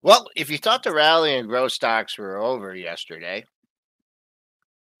Well, if you thought the rally and growth stocks were over yesterday,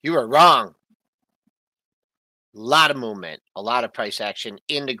 you were wrong. A lot of movement, a lot of price action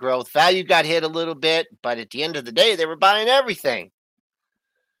into growth. Value got hit a little bit, but at the end of the day, they were buying everything.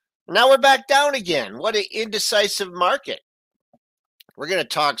 Now we're back down again. What an indecisive market. We're going to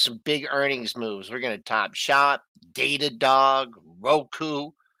talk some big earnings moves. We're going to top shop, Datadog,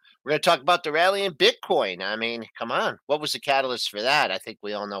 Roku. We're going to talk about the rally in Bitcoin. I mean, come on. What was the catalyst for that? I think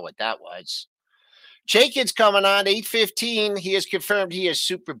we all know what that was. Chaikin's coming on 8:15. He has confirmed he is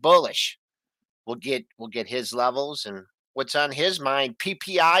super bullish. We'll get his levels and what's on his mind.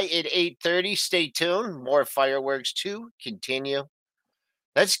 PPI at 8:30. Stay tuned. More fireworks to continue.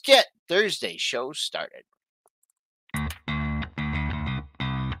 Let's get Thursday's show started.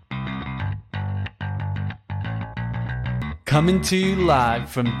 Coming to you live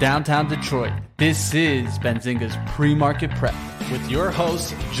from downtown Detroit, this is Benzinga's Pre-Market Prep with your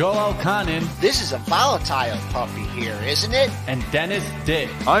host, Joel Elconin. This is a volatile puppy here, isn't it? And Dennis Dick.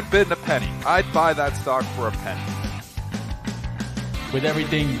 I'm bidding a penny. I'd buy that stock for a penny. With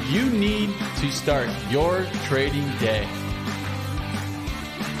everything you need to start your trading day.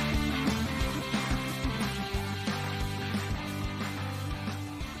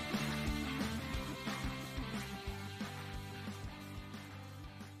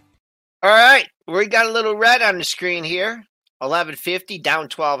 All right, we got a little red on the screen here. 1150 down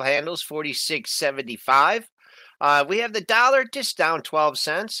 12 handles, 46.75. We have the dollar just down 12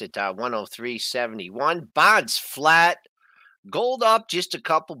 cents at 103.71. Bonds flat. Gold up just a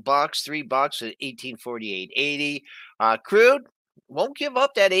couple bucks, $3 at 1848.80. Crude won't give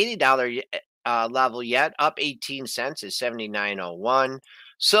up that $80 level yet, up 18 cents at 79.01.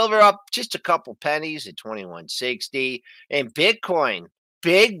 Silver up just a couple pennies at 21.60. And Bitcoin,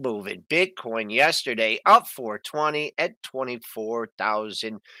 big move in Bitcoin yesterday, up 420 at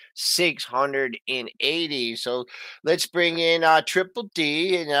 24,680. So let's bring in Triple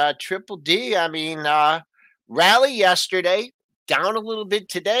D. And Triple D, I mean, rally yesterday, down a little bit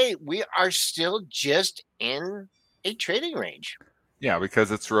today. We are still just in a trading range. Yeah, because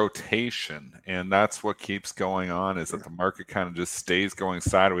it's rotation, and that's what keeps going on, is that the market kind of just stays going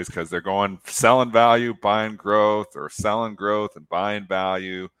sideways because they're going selling value, buying growth, or selling growth and buying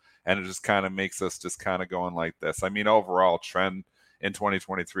value, and it just kind of makes us just kind of going like this. I mean, overall trend in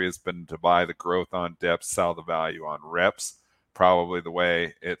 2023 has been to buy the growth on dips, sell the value on rips. Probably the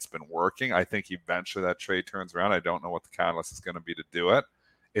way it's been working. I think eventually that trade turns around. I don't know what the catalyst is going to be to do it.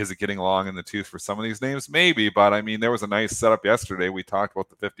 Is it getting long in the tooth for some of these names? Maybe, but I mean, there was a nice setup yesterday. We talked about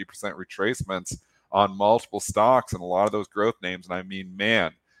the 50% retracements on multiple stocks and a lot of those growth names. And I mean,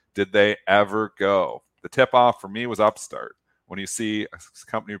 man, did they ever go? The tip off for me was Upstart. When you see a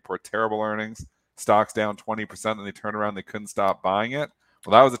company report terrible earnings, stocks down 20%, and they turn around, they couldn't stop buying it.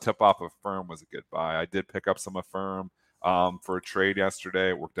 Well, that was a tip off of Affirm was a good buy. I did pick up some Affirm for a trade yesterday.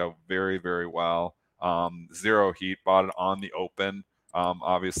 It worked out very, very well. Zero heat, bought it on the open.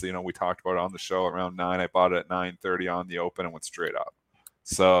 Obviously, you know, we talked about it on the show around 9. I bought it at 9:30 on the open and went straight up.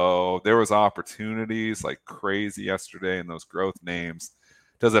 So there was opportunities like crazy yesterday in those growth names.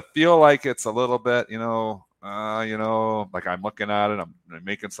 Does it feel like it's a little bit, like I'm looking at it, I'm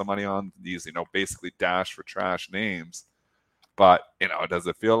making some money on these, basically dash for trash names. But, does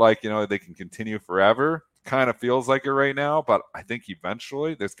it feel like, they can continue forever? Kind of feels like it right now, but I think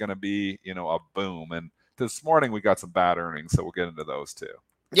eventually there's going to be, a boom. And this morning we got some bad earnings, so we'll get into those too.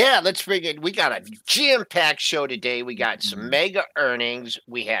 Yeah, let's bring it. We got a jam-packed show today. We got some mega earnings.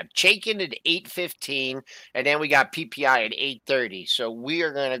 We have Chaikin at 8:15, and then we got PPI at 8:30. So we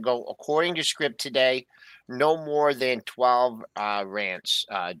are going to go according to script today. No more than 12 rants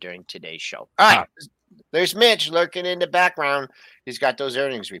during today's show. All right, there's Mitch lurking in the background. He's got those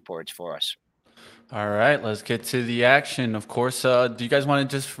earnings reports for us. All right, let's get to the action. Of course, do you guys want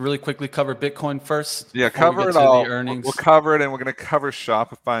to just really quickly cover Bitcoin first? Yeah, cover it all. We'll cover it, and we're going to cover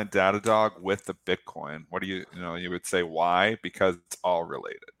Shopify and Datadog with the Bitcoin. What do you would say why? Because it's all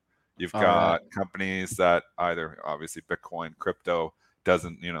related. You've got companies that either, obviously, Bitcoin, crypto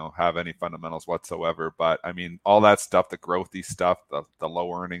doesn't, have any fundamentals whatsoever. But, I mean, all that stuff, the growthy stuff, the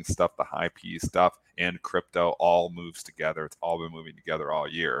low earning stuff, the high P stuff, and crypto all moves together. It's all been moving together all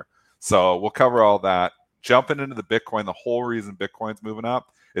year. So we'll cover all that. Jumping into the Bitcoin, the whole reason Bitcoin's moving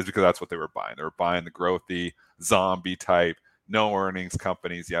up is because that's what they were buying. They were buying the growthy, zombie type, no earnings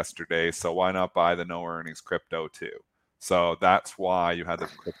companies yesterday. So why not buy the no earnings crypto too? So that's why you had the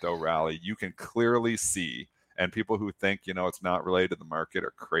crypto rally. You can clearly see, and people who think, it's not related to the market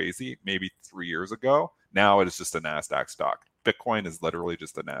are crazy. Maybe 3 years ago, now it is just a NASDAQ stock. Bitcoin is literally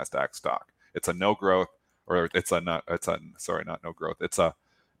just a NASDAQ stock. It's a no growth, or it's a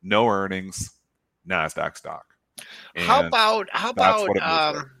no earnings, NASDAQ stock. How And about that's what it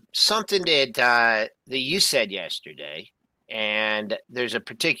moves with. something that you said yesterday? And there's a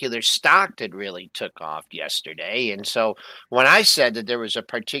particular stock that really took off yesterday. And so when I said that there was a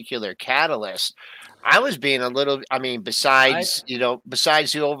particular catalyst, I was being a little. I mean, besides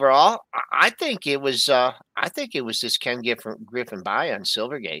besides the overall, I think it was. I think it was this Ken Griffin buy on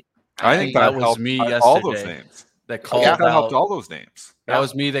Silvergate. I think that that was helped me all those yesterday names. that I think called that helped out. all those names. That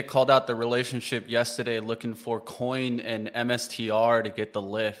was me that called out the relationship yesterday, looking for Coin and MSTR to get the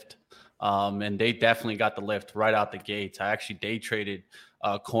lift. And they definitely got the lift right out the gates. I actually day traded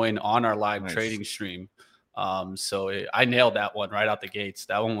Coin on our live trading stream. I nailed that one right out the gates.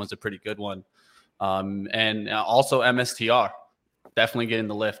 That one was a pretty good one. And also MSTR, definitely getting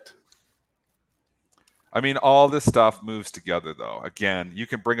the lift. I mean, all this stuff moves together, though. Again, you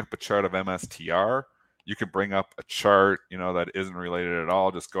can bring up a chart of MSTR. You can bring up a chart, that isn't related at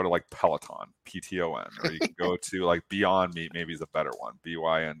all. Just go to like Peloton, PTON, or you can go to like Beyond Meat, maybe is a better one,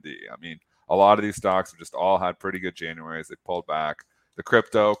 BYND. I mean, a lot of these stocks have just all had pretty good Januaries. They pulled back. The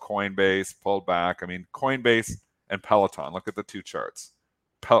crypto, Coinbase, pulled back. I mean, Coinbase and Peloton, look at the two charts.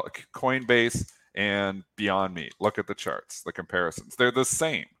 Coinbase and Beyond Meat, look at the charts, the comparisons. They're the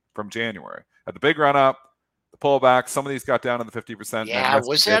same from January. At the big run up, the pullback, some of these got down to the 50%. Yeah,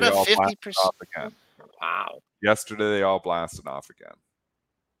 was that a 50%? Again. Wow. Yesterday, they all blasted off again.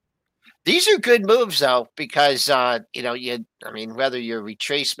 These are good moves, though, because, whether you're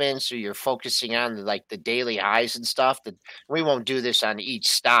retracements or you're focusing on the daily highs and stuff, that we won't do this on each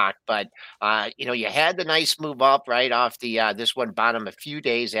stock, but, you had the nice move up right off this one bottom a few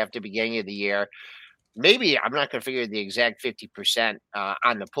days after the beginning of the year. Maybe I'm not going to figure the exact 50%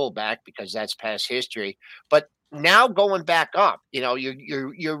 on the pullback because that's past history, but now going back up,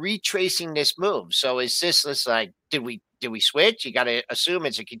 you're retracing this move. So is this like did we switch? You got to assume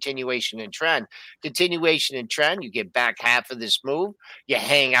it's a continuation in trend. Continuation in trend, you get back half of this move, you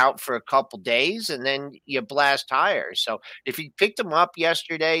hang out for a couple days, and then you blast higher. So if you picked them up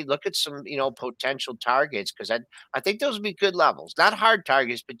yesterday, look at some potential targets because I think those would be good levels, not hard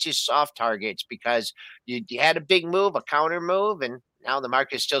targets, but just soft targets because you had a big move, a counter move, and now the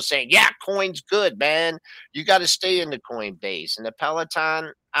market's still saying, yeah, Coin's good, man. You got to stay in the Coinbase. And the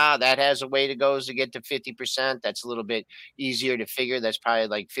Peloton, that has a way to go to get to 50%. That's a little bit easier to figure. That's probably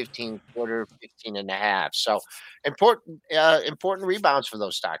like 15 and a half. So important rebounds for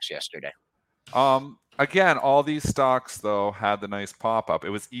those stocks yesterday. Again, all these stocks, though, had the nice pop-up. It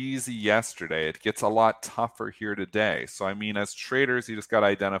was easy yesterday. It gets a lot tougher here today. So, I mean, as traders, you just got to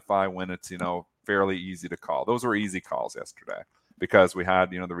identify when it's, fairly easy to call. Those were easy calls yesterday because we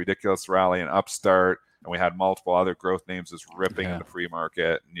had, the ridiculous rally in Upstart, and we had multiple other growth names just ripping in the free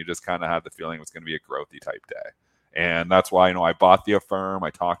market, and you just kind of had the feeling it was going to be a growthy type day. And that's why, I bought the Affirm.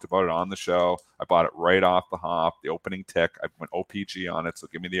 I talked about it on the show. I bought it right off the hop, the opening tick. I went OPG on it, so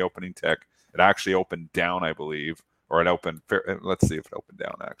give me the opening tick. It actually opened down, I believe, or it opened, let's see if it opened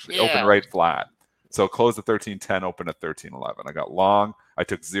down, actually. It opened right flat. So it closed at 13.10, opened at 13.11. I got long. I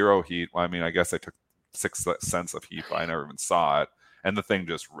took zero heat. Well, I mean, I guess I took 6 cents of heat, but I never even saw it. And the thing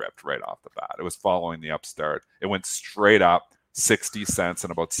just ripped right off the bat. It was following the Upstart. It went straight up 60 cents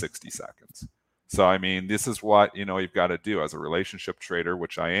in about 60 seconds. So, I mean, this is what, you've got to do as a relationship trader,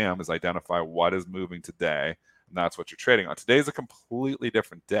 which I am, is identify what is moving today. And that's what you're trading on. Today is a completely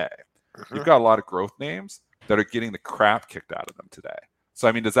different day. You've got a lot of growth names that are getting the crap kicked out of them today. So,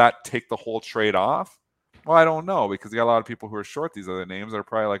 I mean, does that take the whole trade off? Well, I don't know, because you got a lot of people who are short these other names that are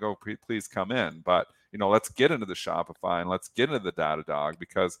probably like, oh, please come in. But, let's get into the Shopify and let's get into the Datadog,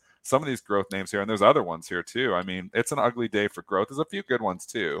 because some of these growth names here, and there's other ones here too. I mean, it's an ugly day for growth. There's a few good ones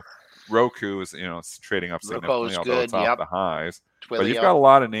too. Roku is, it's trading up significantly, although it's off the highs. Twilio. But you've got a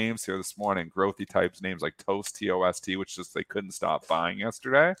lot of names here this morning, growthy types names like Toast, TOST, which just they couldn't stop buying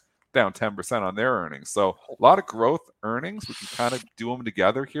yesterday, down 10% on their earnings. So a lot of growth earnings. We can kind of do them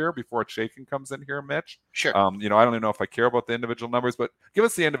together here before Chaikin comes in here, Mitch. Sure. I don't even know if I care about the individual numbers, but give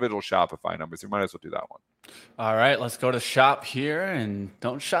us the individual Shopify numbers. We might as well do that one. All right, let's go to shop here, and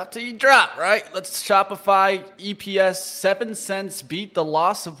don't shop till you drop, right? Let's Shopify EPS 7 cents, beat the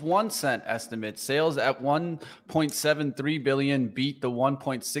loss of 1 cent estimate. Sales at 1.73 billion, beat the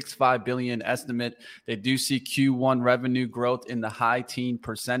 1.65 billion estimate. They do see Q1 revenue growth in the high teen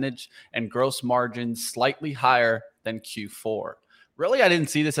percentage and gross margins slightly higher than Q4. Really, I didn't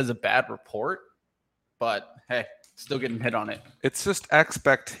see this as a bad report, but hey, still getting hit on it. It's just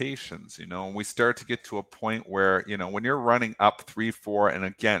expectations, when we start to get to a point where, when you're running up 3-4, and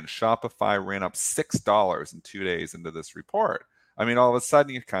again, Shopify ran up $6 in 2 days into this report. I mean, all of a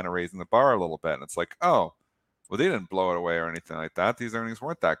sudden you're kind of raising the bar a little bit, and it's like, oh, Well, they didn't blow it away or anything like that. These earnings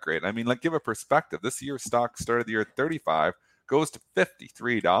weren't that great. I mean, like, give a perspective. This year's stock started the year at 35, goes to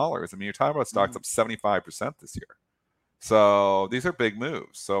 $53. I mean, you're talking about stocks up 75% this year. So these are big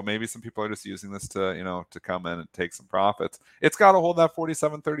moves. So maybe some people are just using this to, to come in and take some profits. It's got to hold that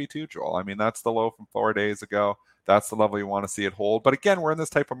 47.32, Joel. I mean, that's the low from 4 days ago. That's the level you want to see it hold. But again, we're in this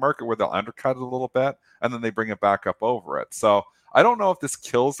type of market where they'll undercut it a little bit and then they bring it back up over it. So I don't know if this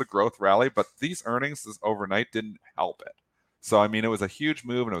kills the growth rally, but these earnings this overnight didn't help it. So, I mean, it was a huge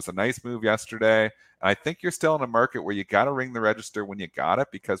move and it was a nice move yesterday. And I think you're still in a market where you got to ring the register when you got it,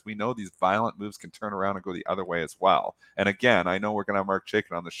 because we know these violent moves can turn around and go the other way as well. And again, I know we're going to have Mark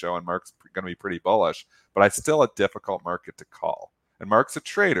Chaikin on the show and Mark's going to be pretty bullish, but it's still a difficult market to call. And Mark's a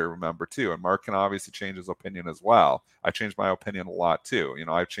trader, remember, too. And Mark can obviously change his opinion as well. I change my opinion a lot, too.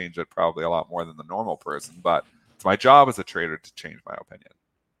 I've changed it probably a lot more than the normal person, but it's my job as a trader to change my opinion.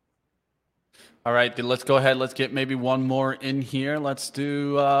 All right, let's go ahead. Let's get maybe one more in here. Let's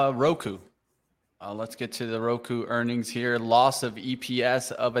do Roku. Let's get to the Roku earnings here. Loss of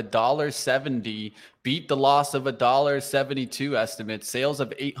EPS of $1.70, beat the loss of $1.72 estimate. Sales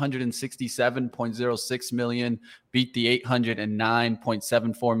of $867.06 million, beat the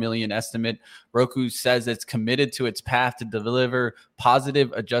 $809.74 million estimate. Roku says it's committed to its path to deliver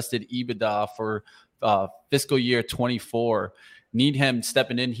positive adjusted EBITDA for fiscal year 24. Needham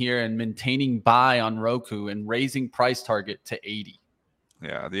stepping in here and maintaining buy on Roku and raising price target to 80.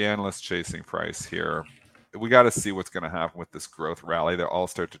 Yeah, the analyst chasing price here. We got to see what's going to happen with this growth rally. They all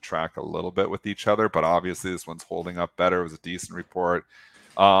start to track a little bit with each other, but obviously this one's holding up better. It was a decent report.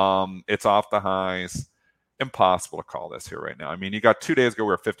 It's off the highs. Impossible to call this here right now. I mean, you got 2 days ago, we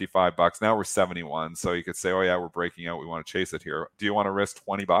were $55. Now we're 71. So you could say, oh yeah, we're breaking out. We want to chase it here. Do you want to risk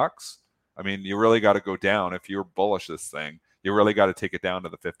 $20? I mean, you really got to go down. If you're bullish this thing, you really got to take it down to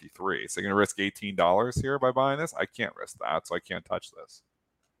the 53. So you're going to risk $18 here by buying this? I can't risk that, so I can't touch this.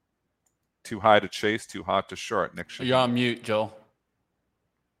 Too high to chase, too hot to short. Nick Shaheen. You're on mute, Joel.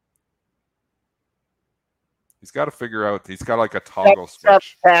 He's got to figure out. He's got like a toggle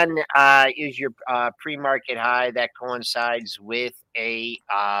switch. 10 is your pre-market high. That coincides with a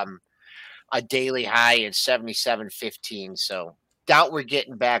daily high at 77.15. So doubt we're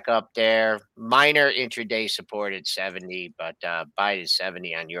getting back up there. Minor intraday support at 70, but buy to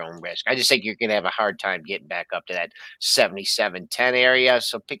 70 on your own risk. I just think you're going to have a hard time getting back up to that 77.10 area.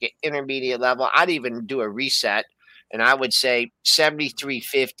 So pick an intermediate level. I'd even do a reset, and I would say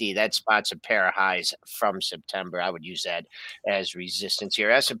 73.50. That spot's a pair of highs from September. I would use that as resistance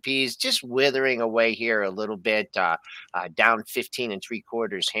here. S&P is just withering away here a little bit, down 15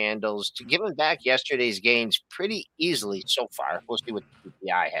 3/4 handles. To give them back yesterday's gains pretty easily so far. We'll see what the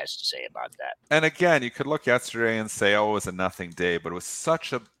CPI has to say about that. And again, you could look yesterday and say, oh, it was a nothing day, but it was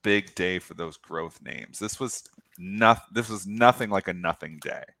such a big day for those growth names. This was nothing like a nothing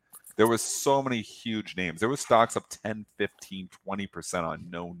day. There was so many huge names. There was stocks up 10, 15, 20% on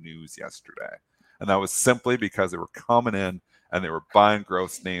no news yesterday. And that was simply because they were coming in and they were buying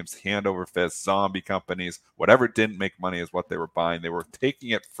growth names, hand over fist, zombie companies, whatever didn't make money is what they were buying. They were taking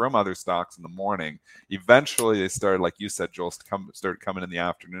it from other stocks in the morning. Eventually, they started, like you said, Joel, started coming in the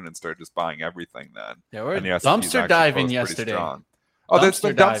afternoon and started just buying everything then. Yeah, we're dumpster diving yesterday. Oh, there's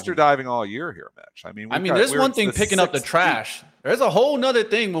been dumpster diving all year here, Mitch. I mean, there's one thing picking up the trash. There's a whole nother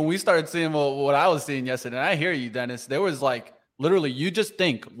thing when we started seeing what I was seeing yesterday. And I hear you, Dennis. There was like, literally, you just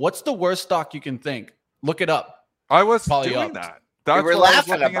think, what's the worst stock you can think? Look it up. I was doing that. That's we were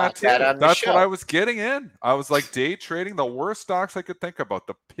laughing about that on the That's show. what I was getting in. I was like day trading the worst stocks I could think about.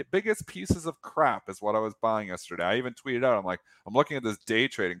 The biggest pieces of crap is what I was buying yesterday. I even tweeted out, I'm like, I'm looking at this day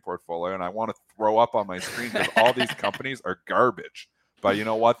trading portfolio and I want to throw up on my screen because all these companies are garbage. But you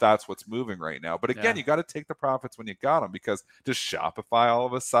know what? That's what's moving right now. But again, you got to take the profits when you got them, because does Shopify all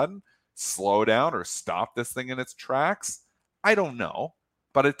of a sudden slow down or stop this thing in its tracks? I don't know,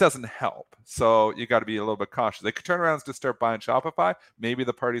 but it doesn't help. So you got to be a little bit cautious. They could turn around and just start buying Shopify. Maybe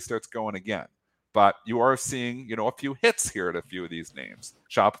the party starts going again. But you are seeing, a few hits here at a few of these names.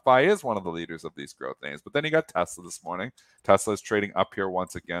 Shopify is one of the leaders of these growth names. But then you got Tesla this morning. Tesla is trading up here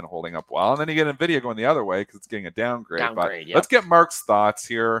once again, holding up well. And then you get NVIDIA going the other way because it's getting a downgrade. Let's get Mark's thoughts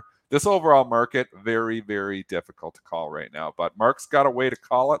here. This overall market, very, very difficult to call right now. But Mark's got a way to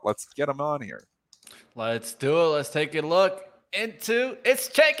call it. Let's get him on here. Let's do it. Let's take a look into It's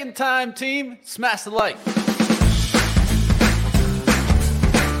Chaikin time, team. Smash the like.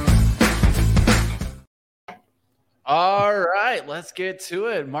 All right, let's get to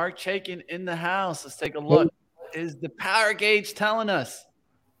it. Mark Chaikin in the house. Let's take a look. What is the power gauge telling us?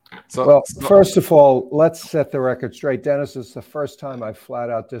 So, first of all, let's set the record straight. Dennis, it's the first time I flat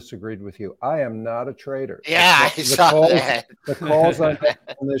out disagreed with you. I am not a trader. Yeah, I saw that. The calls I make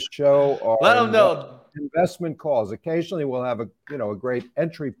on this show are Let them know. investment calls. Occasionally we'll have a great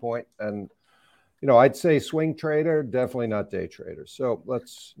entry point, and I'd say swing trader, definitely not day trader. So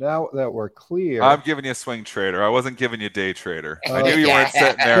now that we're clear, I'm giving you a swing trader. I wasn't giving you day trader. I knew you weren't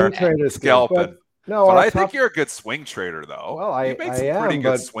sitting there scalping. But I think you're a good swing trader, though. Well, you make some pretty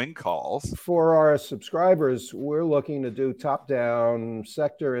good swing calls. For our subscribers, we're looking to do top-down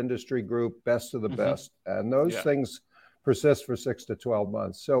sector industry group, best of the best. And those things persist for 6 to 12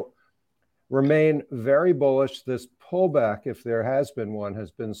 months. So remain very bullish. This pullback, if there has been one,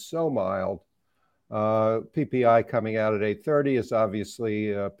 has been so mild. PPI coming out at 830 is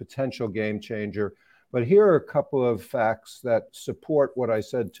obviously a potential game changer. But here are a couple of facts that support what I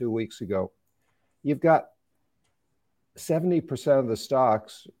said 2 weeks ago. You've got 70% of the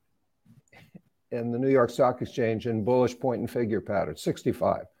stocks in the New York Stock Exchange in bullish point and figure pattern,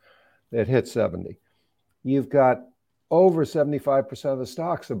 65. It hit 70. You've got over 75% of the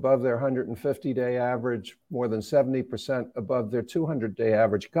stocks above their 150-day average, more than 70% above their 200-day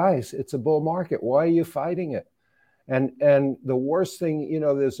average. Guys, it's a bull market. Why are you fighting it? And the worst thing,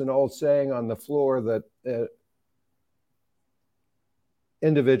 there's an old saying on the floor that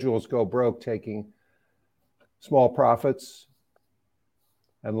individuals go broke taking small profits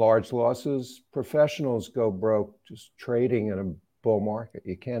and large losses. Professionals go broke just trading in a bull market.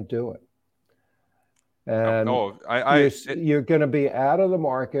 You can't do it. And you're going to be out of the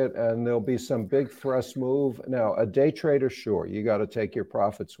market, and there'll be some big thrust move. Now, a day trader, sure, you got to take your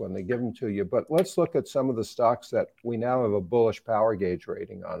profits when they give them to you. But let's look at some of the stocks that we now have a bullish power gauge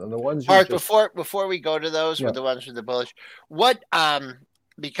rating on, and the ones. Mark, before we go to those, with the ones with the bullish, what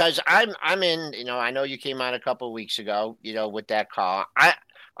because I'm in, I know you came on a couple of weeks ago, with that call.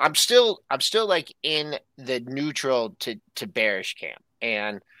 I'm still like in the neutral to bearish camp,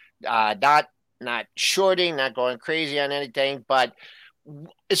 and not shorting, not going crazy on anything. But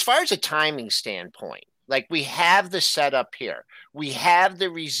as far as a timing standpoint, like, we have the setup here, we have the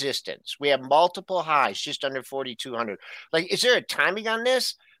resistance, we have multiple highs just under 4,200. Like, is there a timing on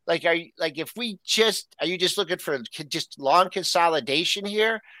this? Like, are you just looking for just long consolidation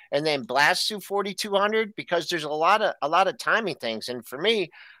here and then blast through 4,200? Because there's a lot of timing things. And for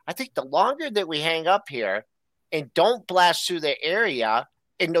me, I think the longer that we hang up here and don't blast through the area,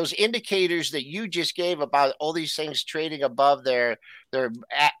 and those indicators that you just gave about all these things trading above their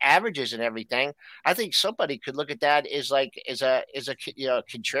averages and everything, I think somebody could look at that as a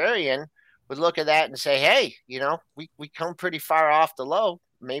contrarian would look at that and say, hey, we come pretty far off the low.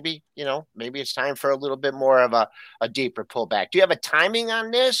 Maybe it's time for a little bit more of a deeper pullback. Do you have a timing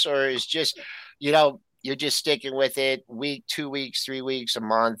on this, or is just, you're just sticking with it week, 2 weeks, 3 weeks, a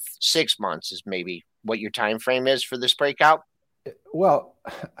month, 6 months is maybe what your time frame is for this breakout? Well,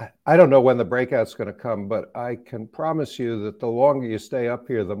 I don't know when the breakout's going to come, but I can promise you that the longer you stay up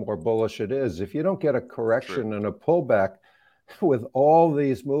here, the more bullish it is. If you don't get a correction and a pullback with all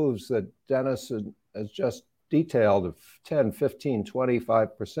these moves that Dennis has just detailed of 10, 15,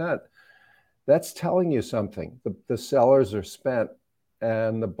 25%, that's telling you something. The sellers are spent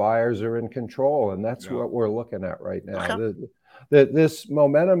and the buyers are in control, and that's what we're looking at right now. Okay. This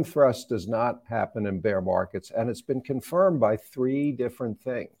momentum thrust does not happen in bear markets, and it's been confirmed by 3 different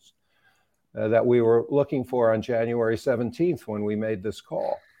things that we were looking for on January 17th when we made this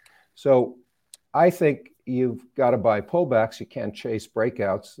call. So I think you've got to buy pullbacks. You can't chase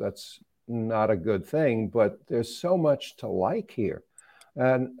breakouts. That's not a good thing, but there's so much to like here.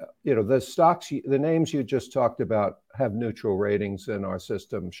 And, the stocks, the names you just talked about have neutral ratings in our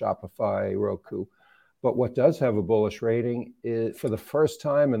system, Shopify, Roku. But what does have a bullish rating is, for the first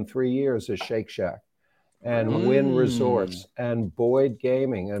time in 3 years, is Shake Shack and Wynn Resorts and Boyd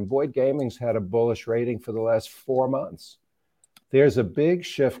Gaming. And Boyd Gaming's had a bullish rating for the last 4 months. There's a big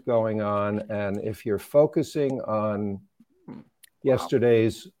shift going on. And if you're focusing on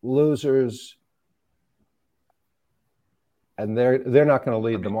yesterday's losers, and they're not going to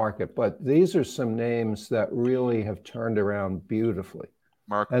lead the market, but these are some names that really have turned around beautifully.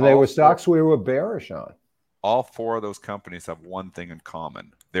 Mark, and they were stocks we were bearish on. All 4 of those companies have one thing in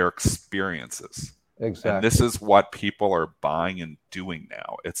common: their experiences. Exactly. And this is what people are buying and doing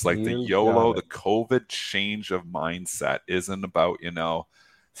now. It's like the YOLO, the COVID change of mindset isn't about,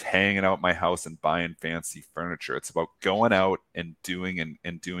 hanging out my house and buying fancy furniture. It's about going out and doing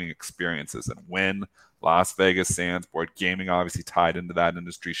experiences. And when Las Vegas Sands, Boyd Gaming obviously tied into that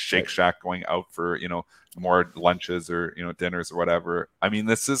industry, Shake Shack going out for, more lunches or, dinners or whatever. I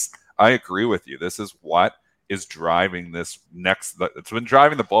mean, I agree with you. This is what is driving this next. It's been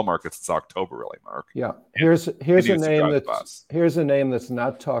driving the bull market since October, really, Mark. Yeah. Here's a name that's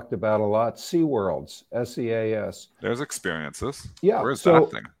not talked about a lot. SeaWorld's, SEAS. There's experiences. Yeah. Where's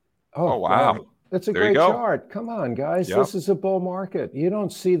that thing? Oh wow. Man. It's a great chart. Come on, guys. Yep. This is a bull market. You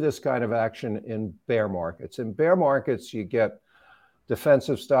don't see this kind of action in bear markets. In bear markets, you get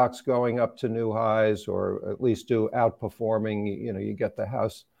defensive stocks going up to new highs, or at least outperforming. You get the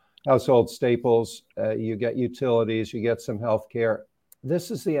household staples, you get utilities, you get some healthcare.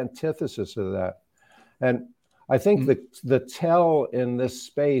 This is the antithesis of that. And I think the tell in this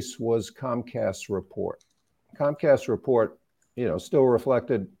space was Comcast's report. Comcast's report, still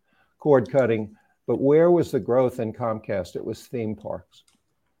reflected cord cutting, but where was the growth in Comcast? It was theme parks.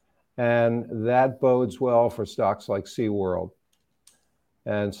 And that bodes well for stocks like SeaWorld.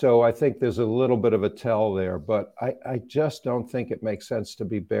 And so I think there's a little bit of a tell there, but I just don't think it makes sense to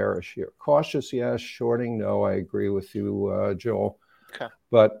be bearish here. Cautious, yes. Shorting, no. I agree with you, Joel. Okay.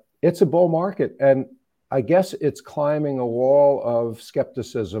 But it's a bull market, and I guess it's climbing a wall of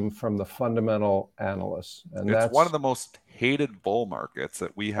skepticism from the fundamental analysts. And it's one of the most hated bull markets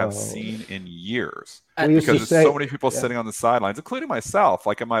that we have seen in years, because there's so many people sitting on the sidelines, including myself.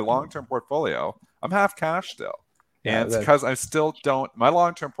 Like in my long-term portfolio, I'm half cash still. And it's because I still my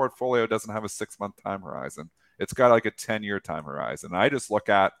long-term portfolio doesn't have a 6-month time horizon. It's got like a 10-year time horizon. I just look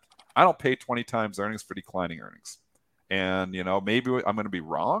at, I don't pay 20 times earnings for declining earnings. And, maybe I'm going to be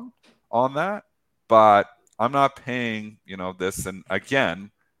wrong on that, but I'm not paying, this. And again,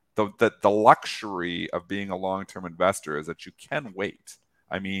 the luxury of being a long-term investor is that you can wait.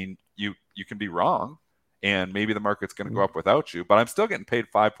 I mean, you can be wrong, and maybe the market's going to go up without you, but I'm still getting paid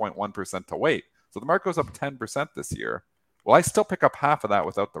 5.1% to wait. So the market goes up 10% this year. Well, I still pick up half of that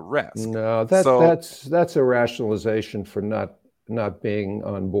without the risk. No, that's a rationalization for not being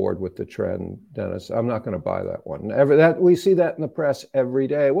on board with the trend, Dennis. I'm not going to buy that one. We see that in the press every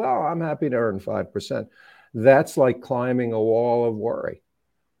day. Well, I'm happy to earn 5%. That's like climbing a wall of worry.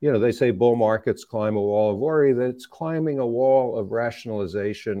 They say bull markets climb a wall of worry. That's climbing a wall of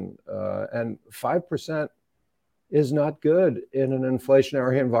rationalization, and 5% is not good in an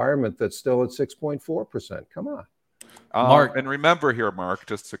inflationary environment that's still at 6.4%. Come on. Mark. And remember here, Mark,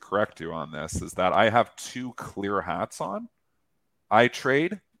 just to correct you on this, is that I have two clear hats on. I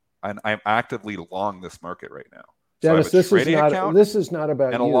trade, and I'm actively long this market right now. Dennis, so this is not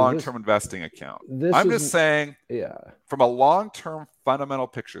about and you. A long-term investing account. I'm just saying, from a long-term fundamental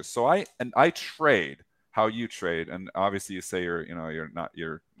picture. So I trade how you trade, and obviously you say you're not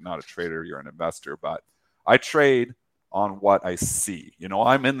a trader, you're an investor, but I trade on what I see.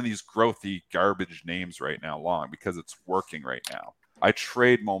 I'm in these growthy garbage names right now long because it's working right now. I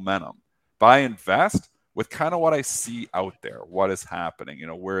trade momentum, but I invest with kind of what I see out there, what is happening,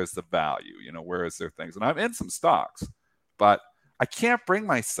 where is the value, where is there things. And I'm in some stocks, but I can't bring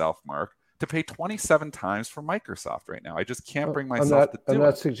myself, Mark, to pay 27 times for Microsoft right now. I just can't bring myself to do it. I'm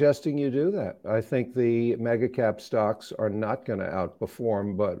not suggesting you do that. I think the mega cap stocks are not going to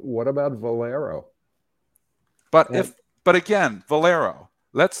outperform, but what about Valero? But again, Valero,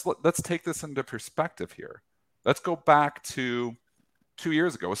 let's take this into perspective here. Let's go back to 2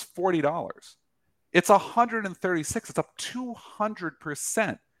 years ago. It was $40. It's 136. It's up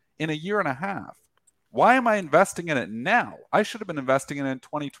 200% in a year and a half. Why am I investing in it now? I should have been investing in it in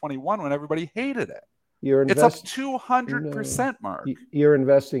 2021 when everybody hated it. It's up 200%, Mark. You're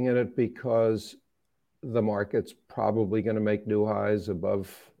investing in it because the market's probably going to make new highs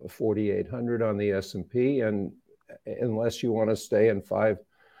above 4,800 on the S&P, and unless you want to stay in 5%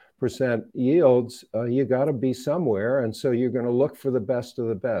 yields, you got to be somewhere, and so you're going to look for the best of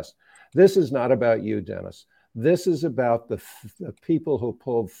the best. This is not about you, Dennis. This is about the people who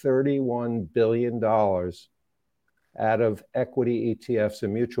pulled $31 billion out of equity ETFs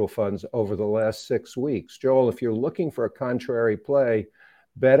and mutual funds over the last 6 weeks. Joel, if you're looking for a contrary play,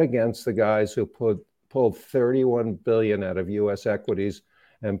 bet against the guys who pulled $31 billion out of U.S. equities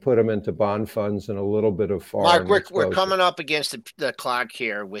and put them into bond funds and a little bit of foreign Mark, we're coming up against the clock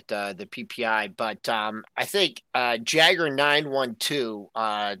here with the PPI, but I think Jagger 912,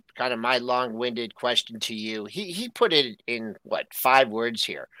 kind of my long-winded question to you. He put it in 5 words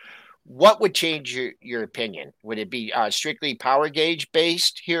here. What would change your opinion? Would it be strictly power gauge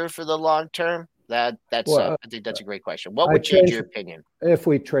based here for the long term? I think that's a great question. What would change your opinion if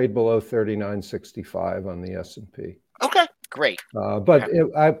we trade below 39.65 on the S&P? Okay. Great.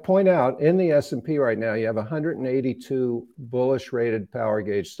 I point out in the S&P right now, you have 182 bullish rated power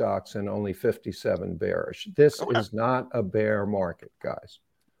gauge stocks and only 57 bearish. This is not a bear market, guys.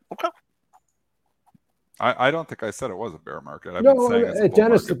 Okay. I don't think I said it was a bear market. I've been saying it's a bull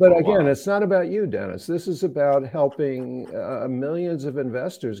Dennis, market but for a again, while. it's not about you, Dennis. This is about helping millions of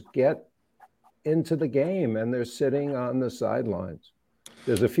investors get into the game, and they're sitting on the sidelines.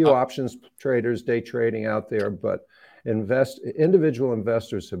 There's a few options traders, day trading out there, but individual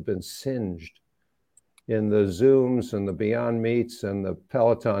investors have been singed in the Zooms and the Beyond Meats and the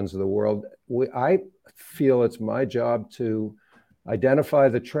Pelotons of the world. I feel it's my job to identify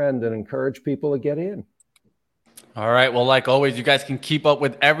the trend and encourage people to get in. All right. Well, like always, you guys can keep up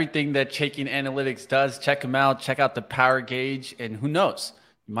with everything that Chaikin Analytics does. Check them out. Check out the Power Gauge. And who knows,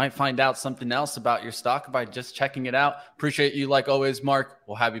 you might find out something else about your stock by just checking it out. Appreciate you, like always, Mark.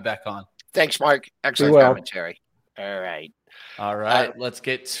 We'll have you back on. Thanks, Mark. Excellent commentary. All right. All right. Let's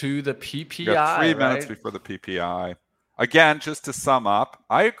get to the PPI. We got 3 minutes before the PPI. Again, just to sum up,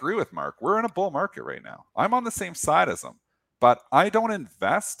 I agree with Mark. We're in a bull market right now. I'm on the same side as him, but I don't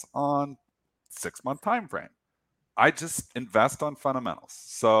invest on 6-month time frame. I just invest on fundamentals.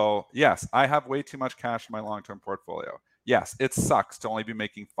 So yes, I have way too much cash in my long-term portfolio. Yes, it sucks to only be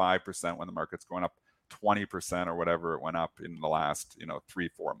making 5% when the market's going up 20% or whatever it went up in the last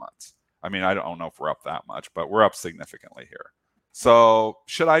 3-4 months. I mean, I don't know if we're up that much, but we're up significantly here. So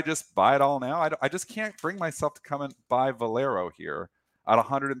should I just buy it all now? I just can't bring myself to come and buy Valero here at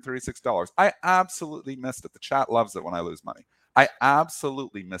 $136. I absolutely missed it. The chat loves it when I lose money. I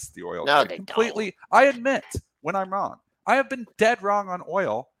absolutely missed the oil trade completely. I admit when I'm wrong. I have been dead wrong on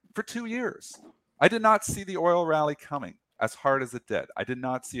oil for 2 years. I did not see the oil rally coming as hard as it did. I did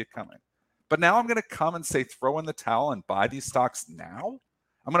not see it coming. But now I'm going to come and say throw in the towel and buy these stocks now?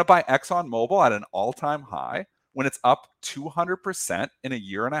 I'm going to buy ExxonMobil at an all-time high when it's up 200% in a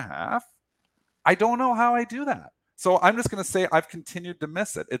year and a half? I don't know how I do that. So I'm just going to say I've continued to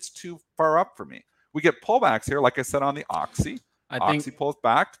miss it. It's too far up for me. We get pullbacks here, like I said, on the Oxy. Oxy pulls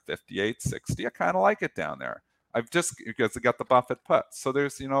back to 58.60. I kind of like it down there. Because it got the Buffett put. So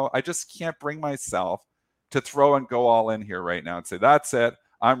there's, I just can't bring myself to throw and go all in here right now and say, that's it.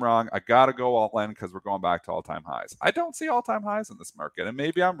 I'm wrong. I got to go all in because we're going back to all-time highs. I don't see all-time highs in this market. And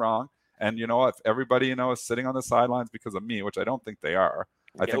maybe I'm wrong. And, if everybody, is sitting on the sidelines because of me, which I don't think they are.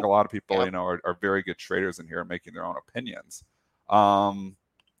 I think a lot of people, are very good traders in here making their own opinions. I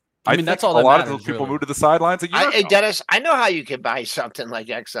mean, that's all. A lot of those people move to the sidelines. Hey, Dennis, I know how you can buy something like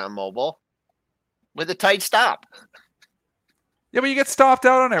ExxonMobil with a tight stop. Yeah, but you get stopped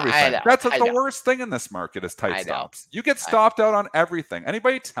out on everything. That's the worst thing in this market is tight stops. You get stopped out on everything.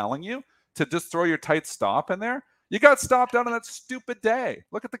 Anybody telling you to just throw your tight stop in there? You got stopped out on that stupid day.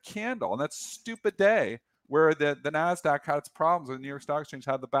 Look at the candle on that stupid day where the NASDAQ had its problems and the New York Stock Exchange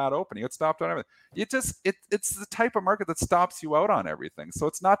had the bad opening. It stopped on everything. It's the type of market that stops you out on everything. So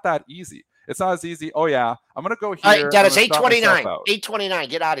it's not that easy. It's not as easy. Oh, yeah, I'm going to go here. All right, Dennis, 829. 829.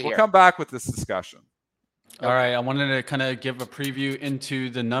 Get out of here. We'll come back with this discussion. All right, I wanted to kind of give a preview into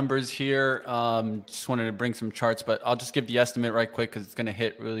the numbers here. Just wanted to bring some charts, but I'll just give the estimate right quick because it's going to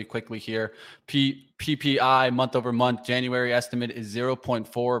hit really quickly here. PPI month over month, January estimate is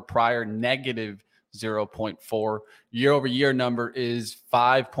 0.4, prior negative 0.4. Year over year number is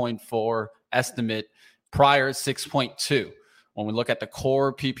 5.4, estimate prior 6.2. When we look at the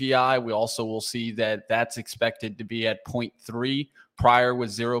core PPI, we also will see that that's expected to be at 0.3. Prior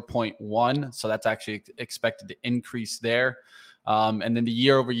was 0.1, so that's actually expected to increase there. And then the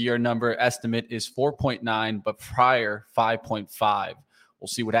year-over-year number estimate is 4.9, but prior 5.5. We'll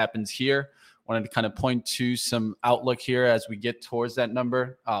see what happens here. Wanted to kind of point to some outlook here as we get towards that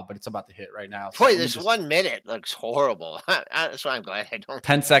number, but it's about to hit right now. Boy, this 1 minute looks horrible. That's why I'm glad I don't.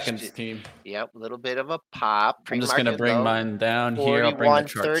 10 seconds, team. Yep, a little bit of a pop. I'm just going to bring mine down here. I'll bring the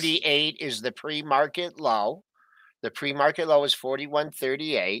charts. 41.38 is the pre-market low. The pre-market low is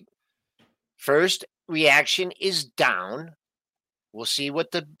 41.38. First reaction is down. We'll see what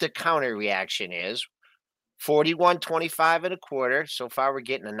the counter reaction is. 41.25 and a quarter. So far, we're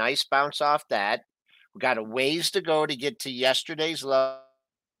getting a nice bounce off that. We got a ways to go to get to yesterday's low.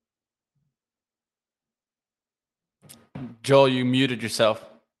 Joel, you muted yourself.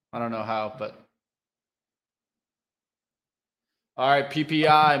 I don't know how, but. All right,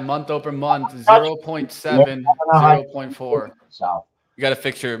 PPI month over month, 0.7, 0.4. You got to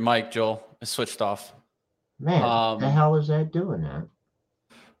fix your mic, Joel. It's switched off. Man, what the hell is that doing, man?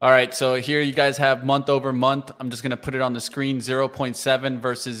 All right, so here you guys have month over month. I'm just going to put it on the screen, 0.7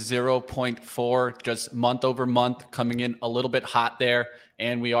 versus 0.4, just month over month, coming in a little bit hot there.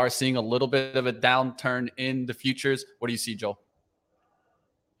 And we are seeing a little bit of a downturn in the futures. What do you see, Joel?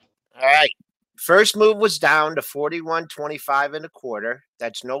 All right. First move was down to 41.25 and a quarter.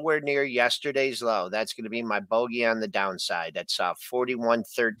 That's nowhere near yesterday's low. That's going to be my bogey on the downside. That's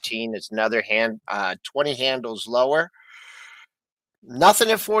 41.13. It's another 20 handles lower.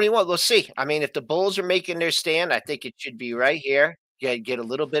 Nothing at 41. We'll see. I mean, if the bulls are making their stand, I think it should be right here. You get a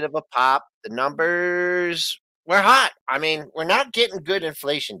little bit of a pop. The numbers were hot. I mean, we're not getting good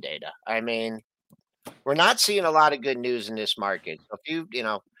inflation data. I mean, we're not seeing a lot of good news in this market. So if you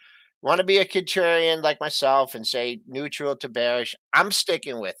want to be a contrarian like myself and say neutral to bearish, I'm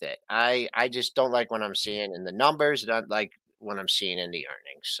sticking with it. I just don't like what I'm seeing in the numbers. I don't like what I'm seeing in the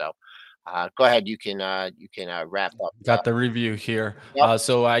earnings. So go ahead. You can wrap up. Got the review here. Yep.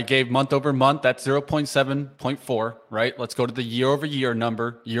 So I gave month over month. That's 0.7.4, right? Let's go to the year over year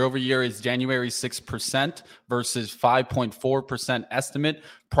number. Year over year is January 6% versus 5.4% estimate.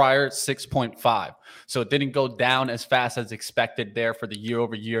 Prior 6.5. So it didn't go down as fast as expected there for the year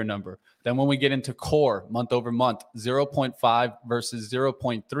over year number. Then when we get into core month over month, 0.5 versus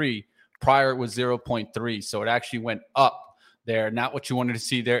 0.3. Prior was 0.3. So it actually went up there. Not what you wanted to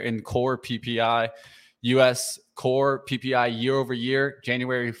see there in core PPI. US core PPI year over year,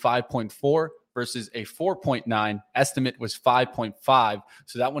 January 5.4 versus a 4.9. Estimate was 5.5.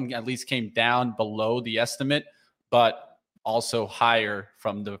 So that one at least came down below the estimate, but also higher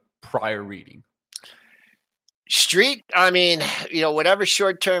from the prior reading. Street, I mean, whatever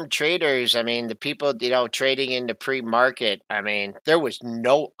short-term traders, I mean, the people, trading in the pre-market, I mean, there was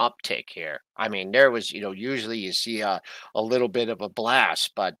no uptick here. I mean, there was, usually you see a little bit of a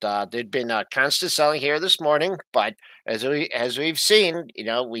blast, but there'd been constant selling here this morning. But as we've seen,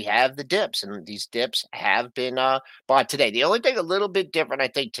 we have the dips, and these dips have been bought today. The only thing a little bit different, I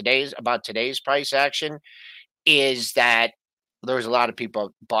think, today's price action is that there was a lot of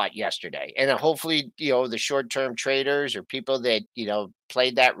people bought yesterday, and hopefully, the short-term traders or people that,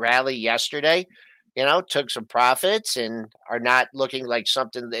 played that rally yesterday, took some profits and are not looking like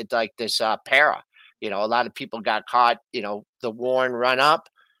something that like this para. A lot of people got caught, the Warren run up,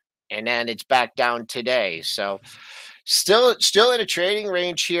 and then it's back down today. So still in a trading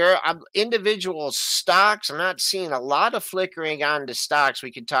range here. Individual stocks, I'm not seeing a lot of flickering on the stocks.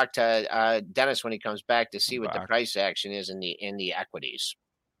 We can talk to Dennis when he comes back to see what the price action is in the equities.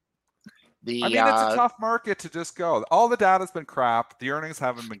 I mean, it's a tough market to just go. All the data's been crap. The earnings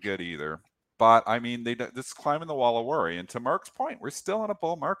haven't been good either. But I mean, this is climbing the wall of worry. And to Mark's point, we're still in a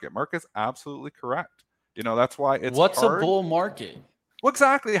bull market. Mark is absolutely correct. That's why it's What's hard. A bull market? Well,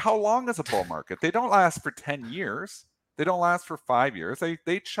 exactly. How long is a bull market? They don't last for 10 years. They don't last for 5 years.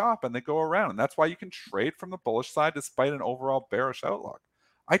 They chop and they go around. And that's why you can trade from the bullish side despite an overall bearish outlook.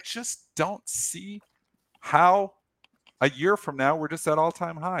 I just don't see how a year from now we're just at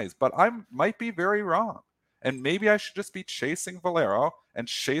all-time highs. But I might be very wrong. And maybe I should just be chasing Valero and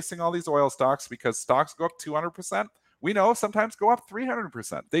chasing all these oil stocks because stocks go up 200%. We know sometimes go up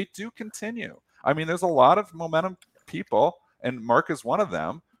 300%. They do continue. I mean, there's a lot of momentum people, and Mark is one of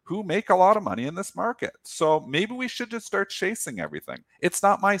them, who make a lot of money in this market. So maybe we should just start chasing everything. It's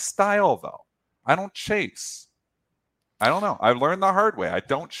not my style, though. I don't chase. I don't know. I learned the hard way. I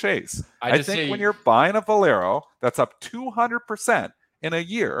don't chase. I think when you're buying a Valero that's up 200% in a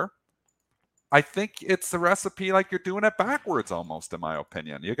year, I think it's the recipe like you're doing it backwards almost, in my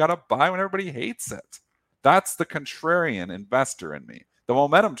opinion. You got to buy when everybody hates it. That's the contrarian investor in me. The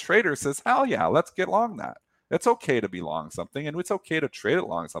momentum trader says, hell yeah, let's get long that. It's okay to be long something, and it's okay to trade it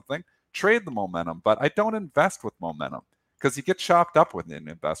long something. Trade the momentum, but I don't invest with momentum because you get chopped up when you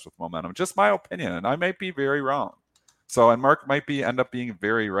invest with momentum. Just my opinion, and I might be very wrong. So, and Mark might end up being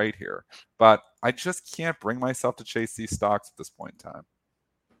very right here, but I just can't bring myself to chase these stocks at this point in time.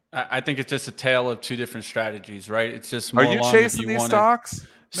 I think it's just a tale of two different strategies, right? It's just more. Are you chasing these stocks?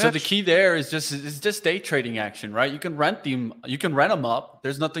 So the key there is just day trading action, right? You can rent them. You can rent them up.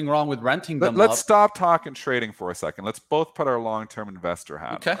 There's nothing wrong with renting them up. Let's stop talking trading for a second. Let's both put our long-term investor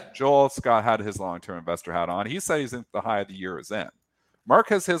hat on. Joel Scott had his long-term investor hat on. He said he's in the high of the year is in. Mark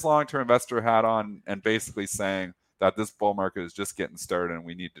has his long-term investor hat on and basically saying that this bull market is just getting started and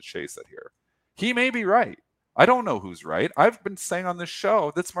we need to chase it here. He may be right. I don't know who's right. I've been saying on this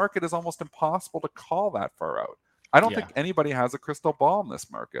show, this market is almost impossible to call that far out. I don't think anybody has a crystal ball in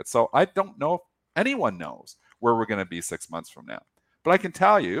this market. So I don't know if anyone knows where we're going to be 6 months from now. But I can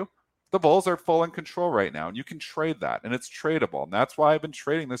tell you, the bulls are full in control right now, and you can trade that, and it's tradable. And that's why I've been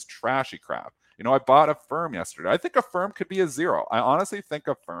trading this trashy crap. I bought a firm yesterday. I think a firm could be a zero. I honestly think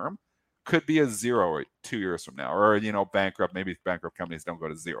a firm could be a zero 2 years from now, or, bankrupt. Maybe bankrupt companies don't go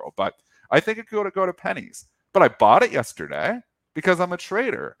to zero, but I think it could go to pennies. But I bought it yesterday because I'm a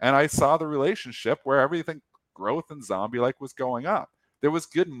trader, and I saw the relationship where everything growth and zombie-like was going up. there was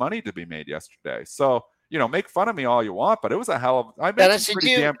good money to be made yesterday. So, make fun of me all you want, but it was a hell of, I made Dennis, some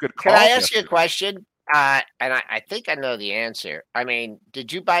pretty damn good calls. Can I ask yesterday. you a question? And I think I know the answer. I mean,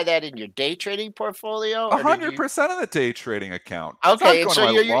 did you buy that in your day trading portfolio? 100% of the day trading account. Okay, and so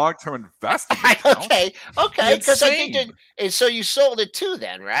you're long-term investing account. Okay, because I think and so you sold it too,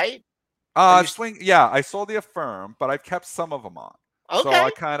 then, right? Yeah, I sold the Affirm, but I've kept some of them on. Okay. So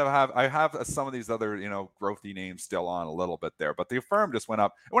I kind of have some of these other, growthy names still on a little bit there, but the Affirm just went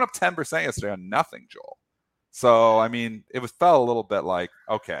up. It went up 10% yesterday on nothing, Joel. So, I mean, felt a little bit like,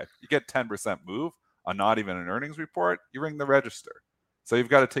 okay, you get 10% move on not even an earnings report, you ring the register. So you've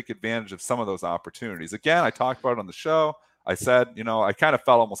got to take advantage of some of those opportunities. Again, I talked about it on the show. I said, I kind of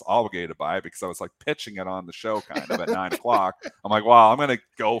felt almost obligated to buy it because I was like pitching it on the show kind of at 9 o'clock. I'm like, wow, I'm going to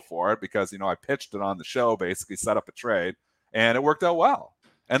go for it because, I pitched it on the show, basically set up a trade, and it worked out well.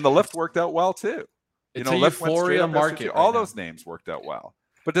 And the lift worked out well too. It's a euphoria market. All those names worked out well.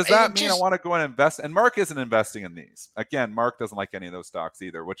 But does that mean I want to go and invest? And Mark isn't investing in these. Again, Mark doesn't like any of those stocks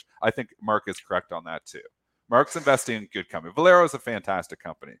either, which I think Mark is correct on that too. Mark's investing in good company. Valero is a fantastic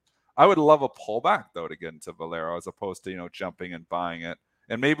company. I would love a pullback, though, to get into Valero as opposed to, jumping and buying it.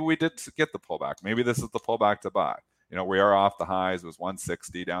 And maybe we did get the pullback. Maybe this is the pullback to buy. We are off the highs. It was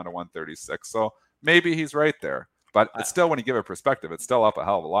 160 down to 136. So maybe he's right there. But it's still, when you give it perspective, it's still up a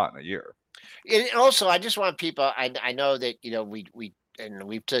hell of a lot in a year. And also, I just want people, I know that, and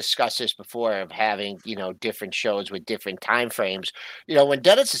we've discussed this before of having, different shows with different time frames. When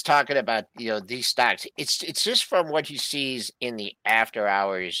Dennis is talking about, these stocks, it's just from what he sees in the after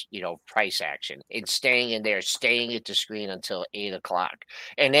hours, price action and staying in there, staying at the screen until 8 o'clock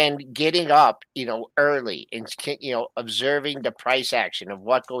and then getting up, early and, observing the price action of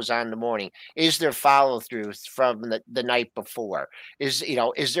what goes on in the morning. Is there follow through from the night before? Is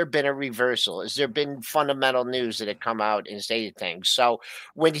there been a reversal? Has there been fundamental news that have come out and stated things? So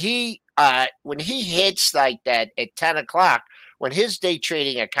when he hits like that at 10 o'clock, when his day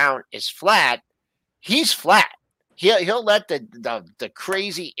trading account is flat, he's flat. He'll let the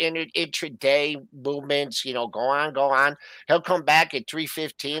crazy intraday movements, go on. He'll come back at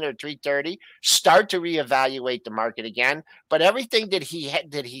 3:15 or 3:30, start to reevaluate the market again. But everything that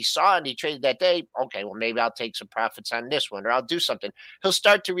he saw and he traded that day, okay, well maybe I'll take some profits on this one or I'll do something. He'll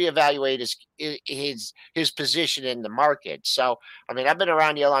start to reevaluate his position in the market. So I mean, I've been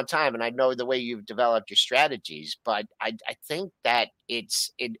around you a long time, and I know the way you've developed your strategies. But I think that it's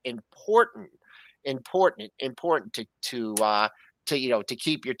important to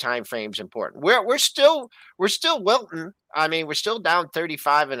keep your time frames important. We're still Wilton. I mean, we're still down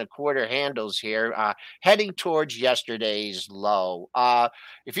 35.25 handles here, heading towards yesterday's low.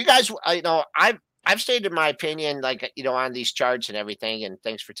 If you guys, I've stated my opinion, like, on these charts and everything, and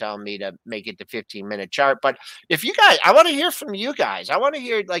thanks for telling me to make it the 15-minute chart. But if you guys, I want to hear from you guys. I want to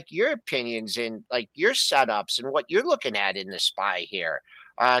hear like your opinions and like your setups and what you're looking at in the SPY here.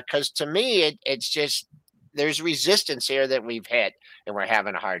 Because to me, it's just there's resistance here that we've hit, and we're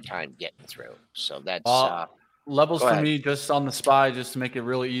having a hard time getting through. So that's levels for me just on the SPY, just to make it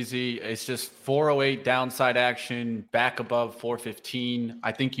really easy. It's just 408 downside action back above 415.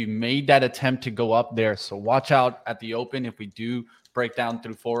 I think you made that attempt to go up there, so watch out at the open if we do break down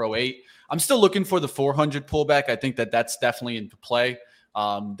through 408. I'm still looking for the 400 pullback. I think that's definitely into play.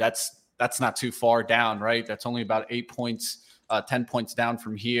 That's not too far down, right? That's only about 8 points. 10 points down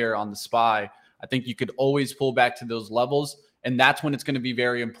from here on the SPY. I think you could always pull back to those levels. And that's when it's going to be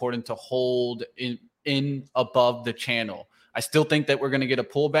very important to hold in above the channel. I still think that we're going to get a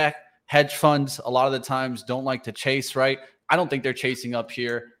pullback. Hedge funds, a lot of the times, don't like to chase, right? I don't think they're chasing up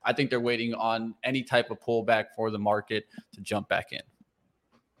here. I think they're waiting on any type of pullback for the market to jump back in.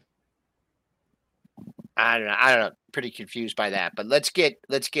 I don't know. Pretty confused by that, but let's get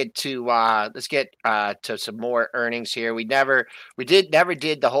to some more earnings here. We never did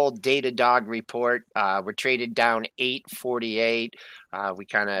the whole Datadog report. We're traded down 848. We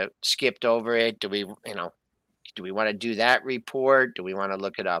kind of skipped over it. Do we want to do that report? Do we want to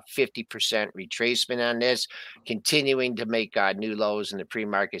look at a 50% retracement on this, continuing to make new lows in the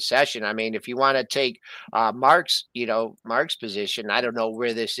pre-market session? I mean, if you want to take Mark's position, I don't know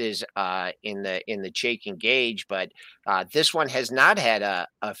where this is in the Chaikin gauge, but this one has not had a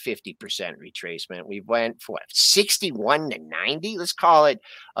 50% retracement. We went for 61 to 90. Let's call it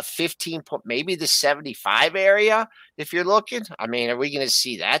a 15 point, maybe the 75 area. If you're looking, I mean, are we going to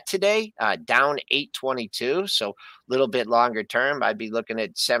see that today? Down 822. So a little bit longer term, I'd be looking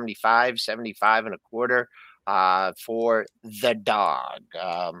at 75 and a quarter for the dog.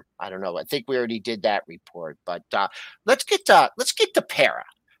 I don't know. I think we already did that report, but let's get to Para.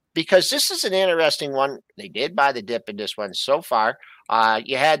 because this is an interesting one. They did buy the dip in this one so far.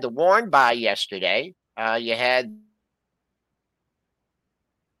 You had the Warren buy yesterday. You had.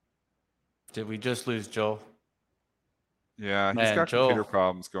 Did we just lose Joe? Yeah, he's got Joe. computer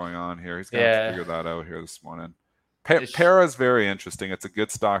problems going on here. He's got to figure that out here this morning. Para is very interesting. It's a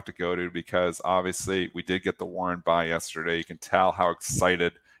good stock to go to because obviously we did get the Warren buy yesterday. You can tell how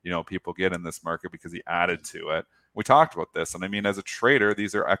excited people get in this market because he added to it. We talked about this, and I mean, as a trader,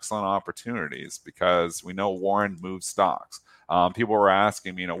 these are excellent opportunities because we know Warren moves stocks. People were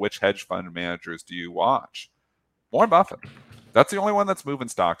asking me, which hedge fund managers do you watch? Warren Buffett. That's the only one that's moving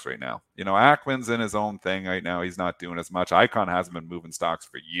stocks right now. Ackman's in his own thing right now. He's not doing as much. Icahn hasn't been moving stocks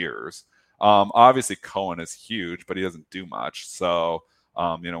for years. Obviously, Cohen is huge, but he doesn't do much. So,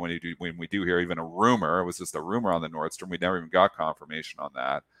 when we do hear even a rumor, it was just a rumor on the Nordstrom. We never even got confirmation on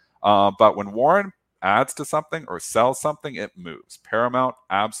that. But when Warren adds to something or sells something, it moves. Paramount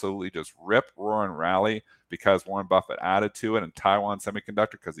absolutely just rip, roar, and rally because Warren Buffett added to it, and Taiwan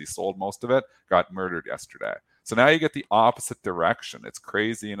Semiconductor, because he sold most of it, got murdered yesterday. So now you get the opposite direction. It's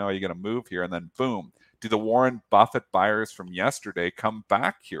crazy, you're going to move here, and then boom. Do the Warren Buffett buyers from yesterday come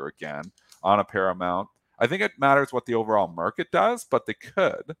back here again on a Paramount? I think it matters what the overall market does, but they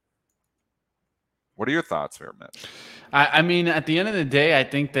could. What are your thoughts here, Mitch? I mean, at the end of the day, I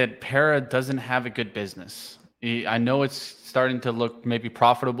think that Para doesn't have a good business. I know it's starting to look maybe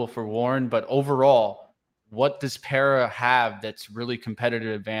profitable for Warren, but overall, what does Para have that's really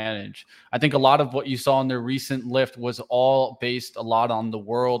competitive advantage? I think a lot of what you saw in their recent lift was all based a lot on the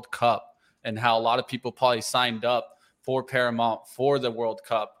World Cup and how a lot of people probably signed up for Paramount for the World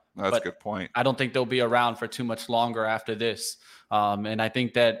Cup. That's a good point. I don't think they'll be around for too much longer after this. And I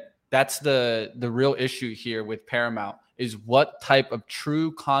think that's the real issue here with Paramount is what type of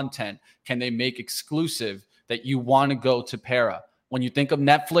true content can they make exclusive that you want to go to Para. When you think of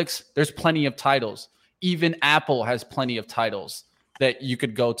Netflix, there's plenty of titles. Even Apple has plenty of titles that you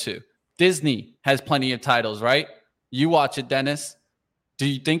could go to. Disney has plenty of titles, right? You watch it, Dennis. Do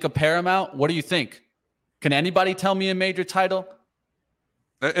you think of Paramount? What do you think? Can anybody tell me a major title?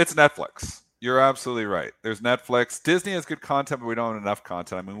 It's Netflix. You're absolutely right. There's Netflix. Disney has good content, but we don't have enough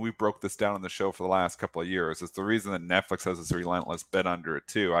content. I mean, we broke this down on the show for the last couple of years. It's the reason that Netflix has this relentless bid under it,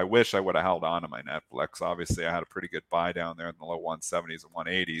 too. I wish I would have held on to my Netflix. Obviously, I had a pretty good buy down there in the low 170s and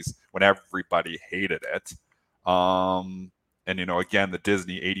 180s when everybody hated it. And, again, the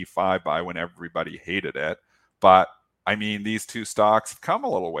Disney 85 buy when everybody hated it. But, I mean, these two stocks have come a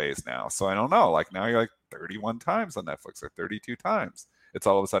little ways now. So I don't know. Like, now you're like 31 times on Netflix or 32 times. It's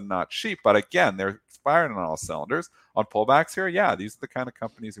all of a sudden not cheap. But again, they're firing on all cylinders. On pullbacks here, yeah, these are the kind of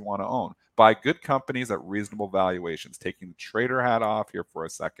companies you want to own. Buy good companies at reasonable valuations, taking the trader hat off here for a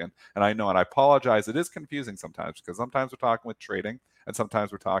second. And I know, and I apologize, it is confusing sometimes because sometimes we're talking with trading and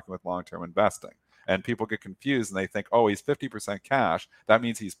sometimes we're talking with long-term investing. And people get confused and they think, oh, he's 50% cash. That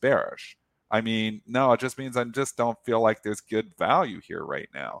means he's bearish. I mean, no, it just means I just don't feel like there's good value here right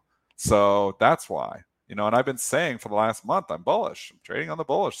now. So that's why. And I've been saying for the last month, I'm bullish. I'm trading on the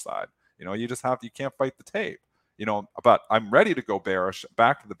bullish side. You can't fight the tape. But I'm ready to go bearish,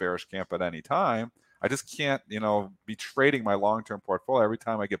 back to the bearish camp at any time. I just can't, be trading my long-term portfolio every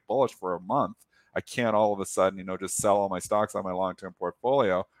time I get bullish for a month. I can't all of a sudden, just sell all my stocks on my long-term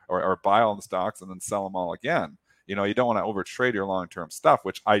portfolio or buy all the stocks and then sell them all again. You don't want to overtrade your long-term stuff,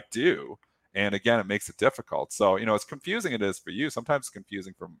 which I do. And again, it makes it difficult. So, as confusing it is for you, sometimes it's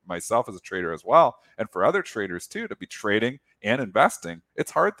confusing for myself as a trader as well. And for other traders too, to be trading and investing.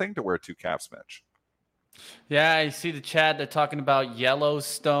 It's a hard thing to wear two caps, Mitch. Yeah, I see the chat. They're talking about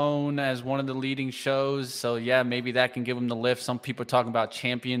Yellowstone as one of the leading shows. So yeah, maybe that can give them the lift. Some people are talking about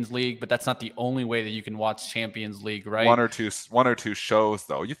Champions League, but that's not the only way that you can watch Champions League, right? One or two shows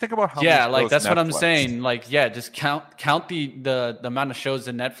though. You think about how many that's Netflix. What I'm saying. Just count the amount of shows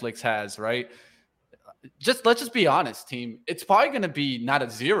that Netflix has, right? Let's just be honest, team. It's probably going to be not a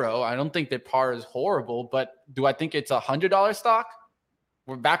zero. I don't think that par is horrible, but do I think it's $100 stock?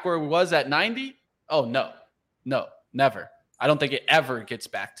 We're back where we was at 90. Oh, no, never. I don't think it ever gets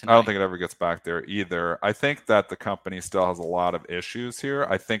back to 90. I don't think it ever gets back there either. I think that the company still has a lot of issues here.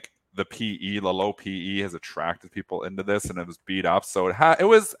 I think the low PE has attracted people into this and it was beat up. So it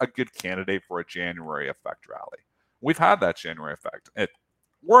was a good candidate for a January effect rally. We've had that January effect.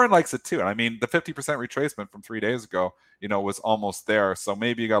 Warren likes it too. And I mean, the 50% retracement from 3 days ago, was almost there. So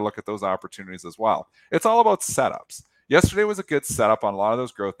maybe you got to look at those opportunities as well. It's all about setups. Yesterday was a good setup on a lot of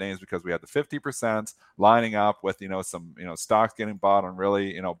those growth names because we had the 50% lining up with, some, stocks getting bought on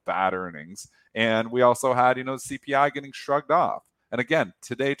really, bad earnings. And we also had, the CPI getting shrugged off. And again,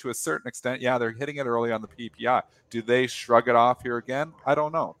 today, to a certain extent, yeah, they're hitting it early on the PPI. Do they shrug it off here again? I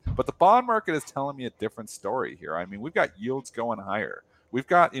don't know. But the bond market is telling me a different story here. I mean, we've got yields going higher. We've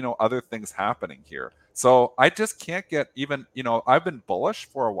got, other things happening here. So I just can't get even, I've been bullish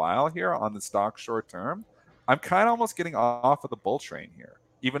for a while here on the stock short term. I'm kind of almost getting off of the bull train here,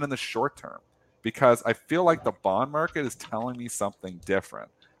 even in the short term, because I feel like the bond market is telling me something different.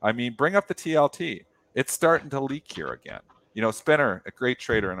 I mean, bring up the TLT. It's starting to leak here again. Spinner, a great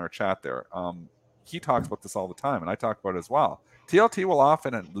trader in our chat there, he talks about this all the time, and I talk about it as well. TLT will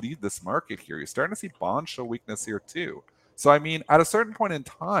often lead this market here. You're starting to see bonds show weakness here too. So, I mean, at a certain point in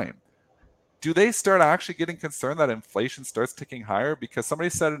time, do they start actually getting concerned that inflation starts ticking higher? Because somebody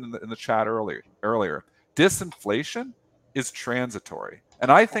said it in the chat earlier, disinflation is transitory.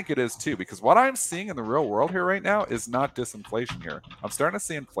 And I think it is too, because what I'm seeing in the real world here right now is not disinflation here. I'm starting to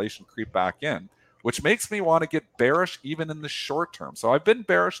see inflation creep back in, which makes me want to get bearish even in the short term. So I've been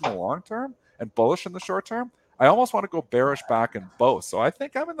bearish in the long term and bullish in the short term. I almost want to go bearish back in both. So I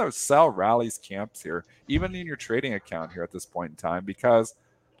think I'm in those sell rallies camps here, even in your trading account here at this point in time, because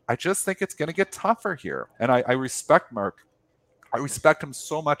I just think it's going to get tougher here. And I respect Mark. I respect him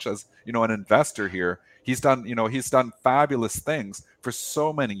so much as, an investor here. He's done fabulous things for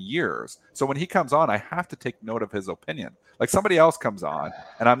so many years. So when he comes on, I have to take note of his opinion. Like somebody else comes on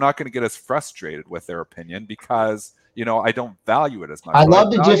and I'm not going to get as frustrated with their opinion because, I don't value it as much. I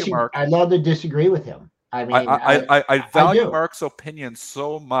love to disagree with him. I mean, I value Mark's opinion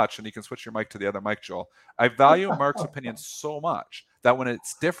so much, and you can switch your mic to the other mic, Joel. I value Mark's opinion so much that when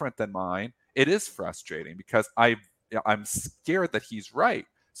it's different than mine, it is frustrating because I'm scared that he's right.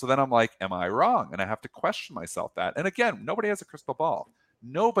 So then I'm like, am I wrong? And I have to question myself that. And again, nobody has a crystal ball.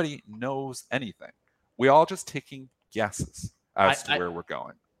 Nobody knows anything. We all just taking guesses as to where we're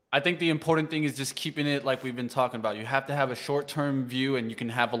going. I think the important thing is just keeping it like we've been talking about. You have to have a short-term view and you can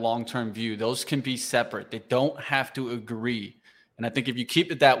have a long-term view. Those can be separate. They don't have to agree. And I think if you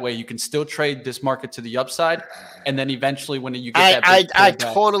keep it that way, you can still trade this market to the upside. And then eventually when you get that I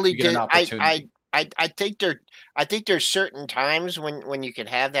totally get I think there's certain times when you can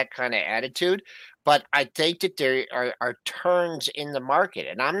have that kind of attitude, but I think that there are turns in the market,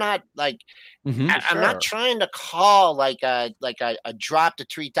 and I'm not like I'm not trying to call like a drop to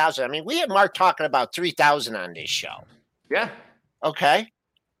 3,000. I mean, we had Mark talking about 3,000 on this show. Yeah. Okay.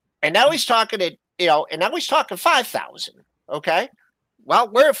 And now he's talking and now he's talking 5,000. Okay. Well,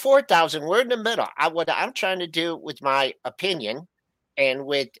 we're at 4,000. We're in the middle. What I'm trying to do with my opinion and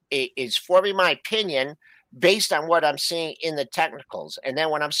is forming my opinion based on what I'm seeing in the technicals. And then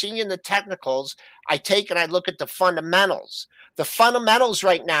when I'm seeing in the technicals, I take and I look at the fundamentals. The fundamentals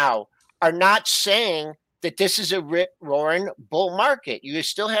right now are not saying that this is a rip-roaring bull market. You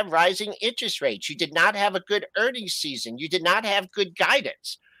still have rising interest rates. You did not have a good earnings season. You did not have good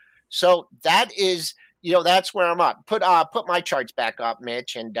guidance. So that is, that's where I'm up. Put my charts back up,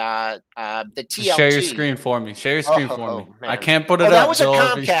 Mitch, and the TLT. Share your screen for me. Share your screen for me. Man. I can't put it up. That was a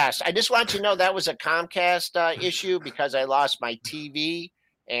Comcast. I just want you to know that was a Comcast issue because I lost my TV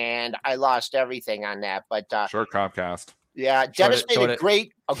and I lost everything on that. But sure, Comcast. Yeah, Dennis made a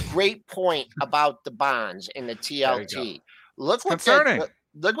great point about the bonds in the TLT. Look what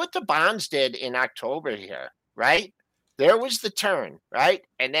the bonds did in October here, right? There was the turn, right?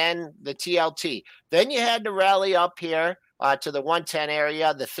 And then the TLT. Then you had the rally up here to the 110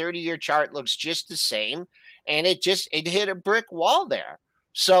 area. The 30-year chart looks just the same. And it hit a brick wall there.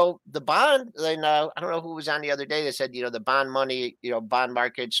 So the bond, and I don't know who was on the other day that said, the bond money, bond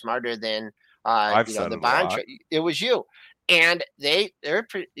market smarter than the bond. It was you. And they're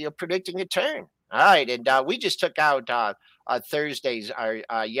predicting a turn. All right. And we just took out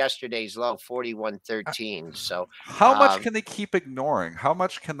yesterday's low, 41.13. So how much can they keep ignoring? How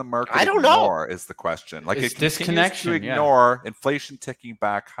much can the market ignore is the question. Like it continues to ignore inflation ticking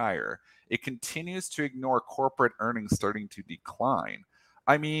back higher. It continues to ignore corporate earnings starting to decline.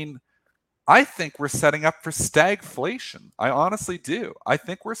 I mean, I think we're setting up for stagflation. I honestly do. I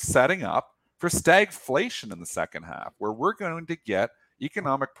think we're setting up for stagflation in the second half, where we're going to get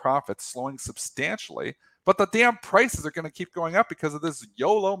economic profits slowing substantially, but the damn prices are going to keep going up because of this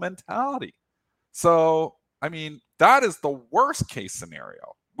YOLO mentality. So, I mean, that is the worst case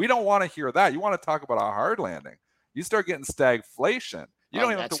scenario. We don't want to hear that. You want to talk about a hard landing. You start getting stagflation. You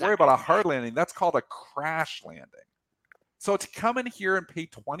don't even have to worry about a hard landing. That's called a crash landing. So to come in here and pay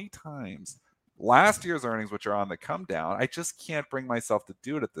 20 times last year's earnings, which are on the come down, I just can't bring myself to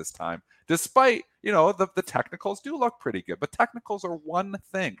do it at this time. Despite, the technicals do look pretty good, but technicals are one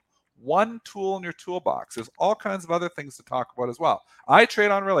thing. one tool in your toolbox. There's all kinds of other things to talk about as well. I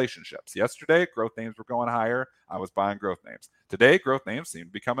trade on relationships. Yesterday, growth names were going higher. I was buying growth names. Today, growth names seem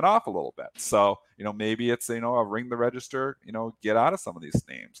to be coming off a little bit. So, maybe it's, a ring the register, get out of some of these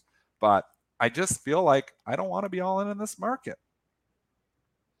names. But I just feel like I don't want to be all in this market.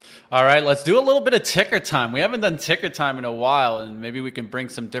 All right, let's do a little bit of ticker time. We haven't done ticker time in a while, and maybe we can bring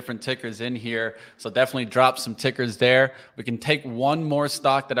some different tickers in here. So definitely drop some tickers there. We can take one more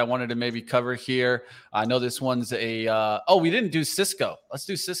stock that I wanted to maybe cover here. I know this one's we didn't do Cisco. Let's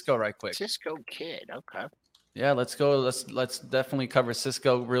do Cisco right quick. Cisco Kid, okay. Yeah, let's go. Let's definitely cover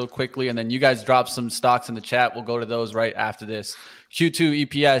Cisco real quickly, and then you guys drop some stocks in the chat. We'll go to those right after this. Q2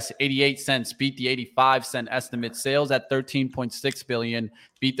 EPS 88 cents, beat the 85-cent estimate. Sales at 13.6 billion,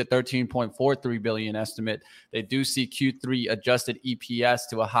 beat the 13.43 billion estimate. They do see Q3 adjusted EPS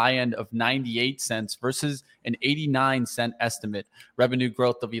to a high end of 98 cents versus an 89-cent estimate. Revenue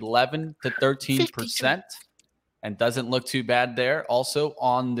growth of 11 to 13%. And doesn't look too bad there. Also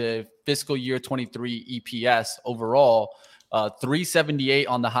on the fiscal year 23 EPS overall, 378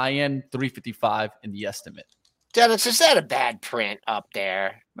 on the high end, 355 in the estimate. Dennis, is that a bad print up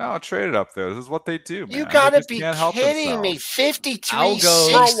there? No, trade it up there. This is what they do, man. You gotta be kidding me. 53 for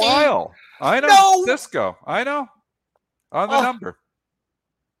a while. I know. No. Cisco. I know. On the number.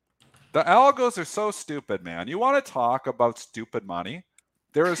 The algos are so stupid, man. You want to talk about stupid money?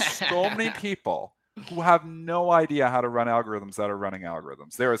 There are so many people who have no idea how to run algorithms that are running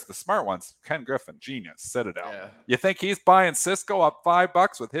algorithms. There is the smart ones. Ken Griffin, genius, Citadel. Yeah. You think he's buying Cisco up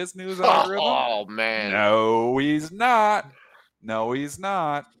 $5 with his news algorithm? Oh, man. No, he's not. No, he's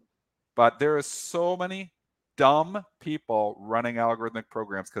not. But there are so many dumb people running algorithmic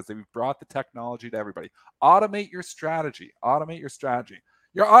programs because they've brought the technology to everybody. Automate your strategy. Automate your strategy.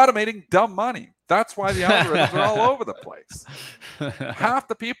 You're automating dumb money. That's why the algorithms are all over the place. Half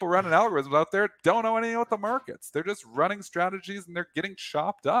the people running algorithms out there don't know anything about the markets. They're just running strategies and they're getting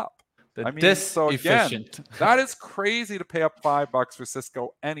chopped up. So again, that is crazy to pay up $5 for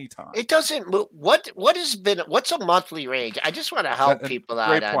Cisco anytime. It doesn't move. What's a monthly range? I just want to help people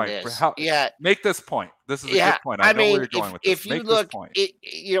out on this. Make this point. This is a good point. I know where you're going with this. If you look,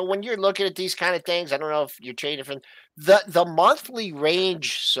 when you're looking at these kind of things, I don't know if you're trading from the monthly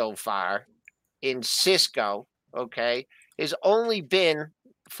range so far in Cisco, okay, has only been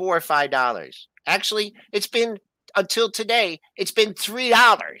 $4 or $5. Actually, it's been until today, it's been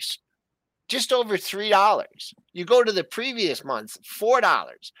 $3. Just over $3. You go to the previous month, $4.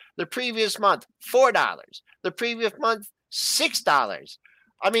 The previous month, $4. The previous month, $6.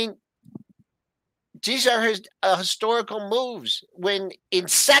 I mean, these are historical moves when in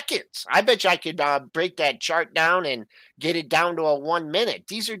seconds. I bet you I could break that chart down and get it down to a 1 minute.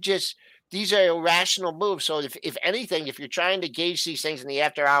 These are irrational moves. So if anything, if you're trying to gauge these things in the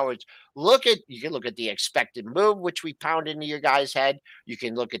after hours, you can look at the expected move, which we pound into your guy's head. You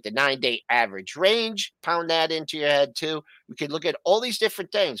can look at the 9-day average range, pound that into your head too. You can look at all these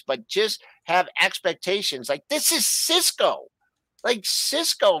different things, but just have expectations. Like this is Cisco. Like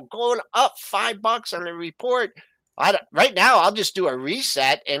Cisco going up $5 on the report. Right now, I'll just do a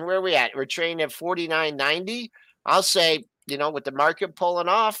reset. And where are we at? We're trading at 49.90. I'll say, with the market pulling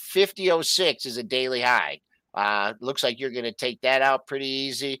off, 50.06 is a daily high. Looks like you're going to take that out pretty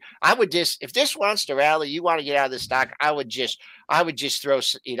easy. I would if this wants to rally, you want to get out of the stock, I would just throw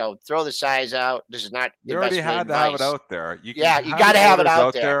the size out. This is not. You already had to have it out there. You got to have it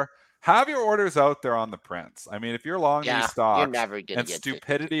out there. Have your orders out there on the prints. I mean, if you're long these stocks you're never gonna and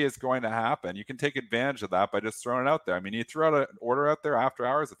stupidity is going to happen, you can take advantage of that by just throwing it out there. I mean, you throw out an order out there after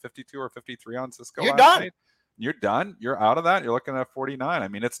hours at 52 or 53 on Cisco. You're done. Night, you're done. You're out of that. You're looking at 49. I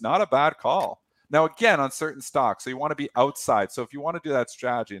mean, it's not a bad call. Now, again, on certain stocks, so you want to be outside. So if you want to do that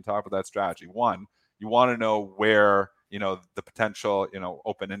strategy and talk about that strategy, one, you want to know where, the potential,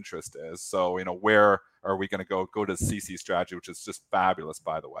 open interest is. So, where are we going to go to CC strategy, which is just fabulous,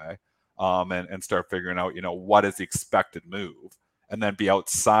 by the way. And start figuring out, what is the expected move, and then be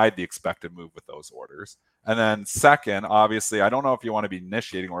outside the expected move with those orders. And then second, obviously, I don't know if you want to be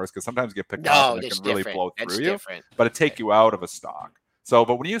initiating orders because sometimes you get picked up and it can really blow through you, but it take you out of a stock. So,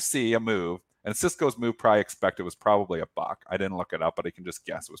 but when you see a move, and Cisco's move probably expected was probably $1. I didn't look it up, but I can just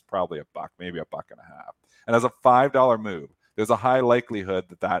guess it was probably $1, maybe $1.50. And as a $5 move, there's a high likelihood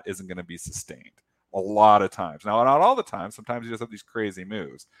that isn't going to be sustained. A lot of times. Now, not all the time. Sometimes you just have these crazy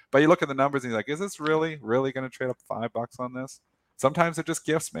moves. But you look at the numbers and you're like, is this really going to trade up $5 on this? Sometimes they're just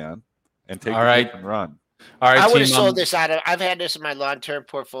gifts, man. And take it and run. All right, I would have sold this out. I've had this in my long-term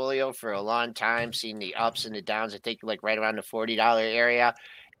portfolio for a long time, seen the ups and the downs. I think like right around the $40 area.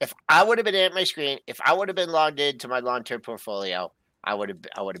 If I would have been at my screen, if I would have been logged into my long-term portfolio, I would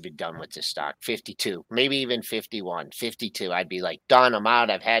have been done with this stock. 52, maybe even 51, 52. I'd be like, done. I'm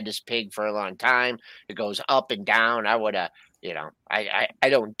out. I've had this pig for a long time. It goes up and down. I would have, I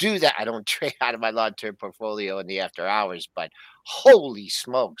don't do that. I don't trade out of my long-term portfolio in the after hours, but holy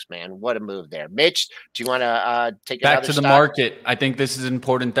smokes, man. What a move there. Mitch, do you want to take back to the stock? market? I think this is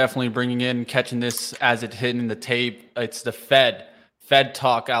important. Definitely bringing in, catching this as it hit in the tape. It's the Fed. Fed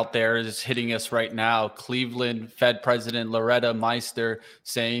talk out there is hitting us right now. Cleveland Fed President Loretta Meister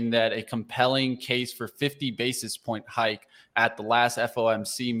saying that a compelling case for 50 basis point hike at the last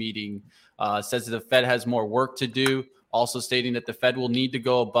FOMC meeting, says that the Fed has more work to do. Also stating that the Fed will need to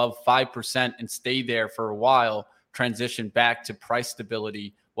go above 5% and stay there for a while, transition back to price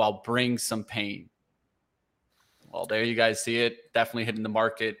stability while bring some pain. Well, there you guys see it. Definitely hitting the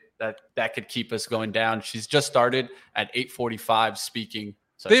market. That could keep us going down. She's just started at 8:45 speaking.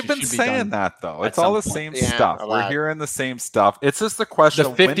 So they've been saying that, though. It's all the same stuff. We're hearing the same stuff. It's just the question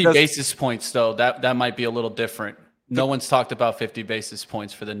of 50 basis points, though. That might be a little different. No one's talked about 50 basis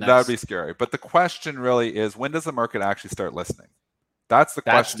points for the next. That would be scary. But the question really is, when does the market actually start listening? That's the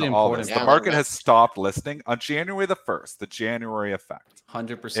question of all this. The market has stopped listening on January the 1st, the January effect.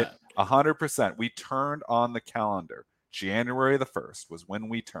 100%. 100%. We turned on the calendar. January the 1st was when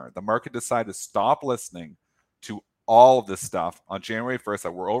we turned. The market decided to stop listening to all of this stuff on January 1st,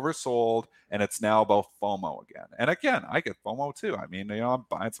 that we're oversold and it's now about FOMO again. And again, I get FOMO too. I mean, I'm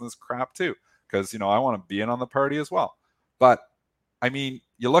buying some of this crap too because, I want to be in on the party as well. But I mean,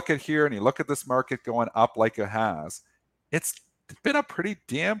 you look at here and you look at this market going up like it has. It's been a pretty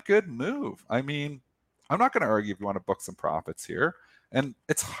damn good move. I mean, I'm not going to argue if you want to book some profits here. And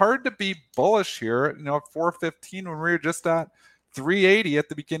it's hard to be bullish here, at 415 when we were just at 380 at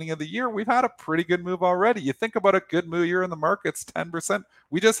the beginning of the year. We've had a pretty good move already. You think about a good move here in the markets, 10%.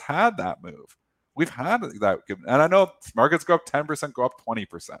 We just had that move. We've had that. And I know markets go up 10%, go up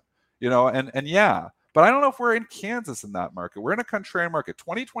 20%, and yeah. But I don't know if we're in Kansas in that market. We're in a contrarian market.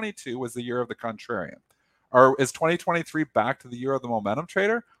 2022 was the year of the contrarian. Or is 2023 back to the year of the momentum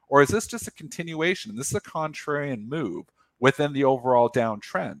trader? Or is this just a continuation? This is a contrarian move within the overall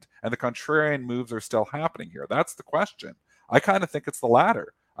downtrend, and the contrarian moves are still happening here. That's the question. I kind of think it's the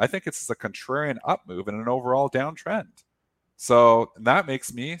latter. I think it's a contrarian up move in an overall downtrend. So that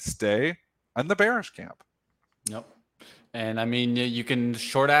makes me stay in the bearish camp. Yep. And I mean, you can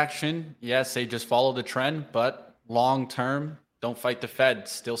short action. Yes, they just follow the trend, but long term, don't fight the Fed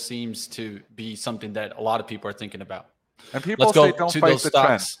still seems to be something that a lot of people are thinking about. And people say don't fight the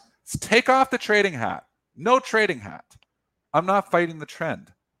trend. Take off the trading hat. No trading hat. I'm not fighting the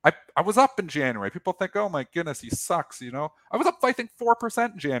trend. I was up in January. People think, oh my goodness, he sucks, I was up, I think,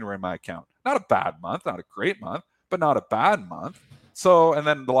 4% in January in my account. Not a bad month, not a great month, but not a bad month. So, and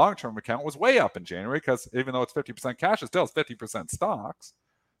then the long-term account was way up in January because even though it's 50% cash, it still is 50% stocks.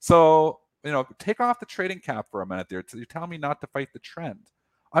 So, take off the trading cap for a minute there. You tell me not to fight the trend.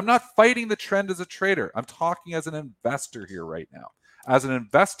 I'm not fighting the trend as a trader. I'm talking as an investor here right now. As an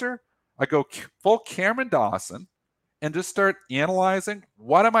investor, I go full Cameron Dawson and just start analyzing,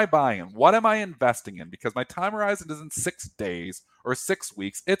 what am I buying? What am I investing in? Because my time horizon isn't 6 days or 6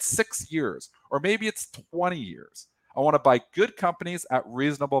 weeks. It's 6 years, or maybe it's 20 years. I want to buy good companies at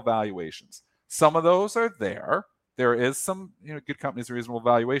reasonable valuations. Some of those are there. There is some good companies at reasonable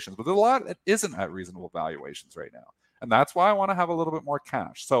valuations, but there's a lot that isn't at reasonable valuations right now. And that's why I want to have a little bit more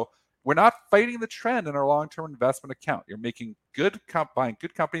cash. So we're not fighting the trend in our long-term investment account. You're making buying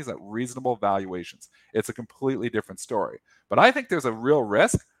good companies at reasonable valuations. It's a completely different story. But I think there's a real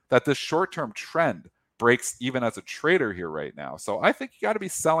risk that this short-term trend breaks even as a trader here right now. So I think you got to be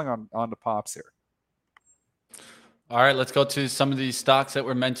selling on the pops here. All right, let's go to some of these stocks that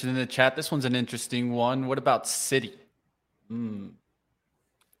were mentioned in the chat. This one's an interesting one. What about Citi? You're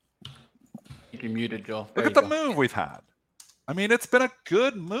muted, Joel. Look at the move we've had. I mean, it's been a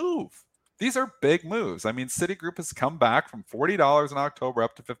good move. These are big moves. I mean, Citigroup has come back from $40 in October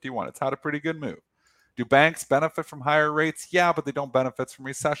up to $51. It's had a pretty good move. Do banks benefit from higher rates? Yeah, but they don't benefit from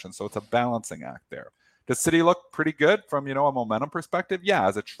recession. So it's a balancing act there. Does Citi look pretty good from, a momentum perspective? Yeah.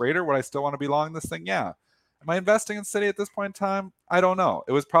 As a trader, would I still want to be long this thing? Yeah. Am I investing in Citi at this point in time? I don't know.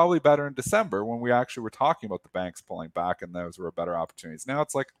 It was probably better in December when we actually were talking about the banks pulling back and those were better opportunities. Now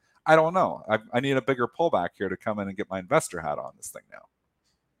it's like, I don't know. I need a bigger pullback here to come in and get my investor hat on this thing now.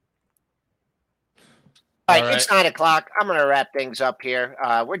 All right, it's 9 o'clock. I'm going to wrap things up here.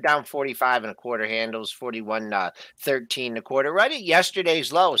 We're down 45 and a quarter handles, 41.13 and a quarter, right at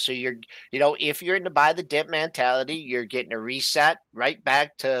yesterday's low. So you're, if you're in the buy the dip mentality, you're getting a reset right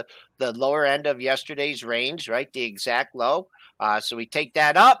back to the lower end of yesterday's range, right? The exact low. So we take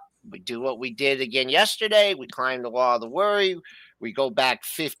that up. We do what we did again yesterday. We climb the wall of the worry. We go back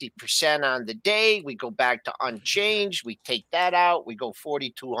 50% on the day. We go back to unchanged. We take that out. We go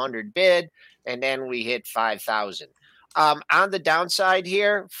 4,200 bid, and then we hit 5,000. On the downside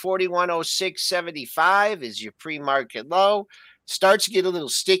here, 4106.75 is your pre-market low. Starts to get a little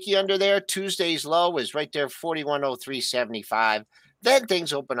sticky under there. Tuesday's low is right there, 4103.75. Then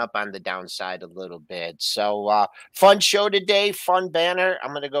things open up on the downside a little bit. So fun show today, fun banner.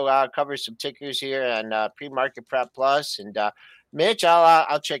 I'm going to go cover some tickers here on Pre-Market Prep Plus. And Mitch,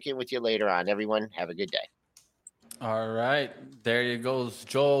 I'll check in with you later on. Everyone, have a good day. All right. There you goes,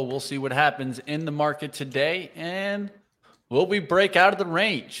 Joel. We'll see what happens in the market today. And will we break out of the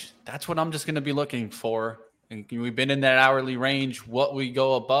range? That's what I'm just going to be looking for. And we've been in that hourly range. What we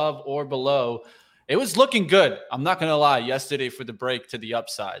go above or below. It was looking good. I'm not going to lie, yesterday for the break to the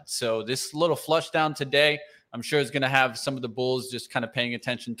upside. So this little flush down today, I'm sure is going to have some of the bulls just kind of paying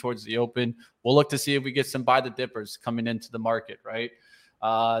attention towards the open. We'll look to see if we get some buy the dippers coming into the market, right?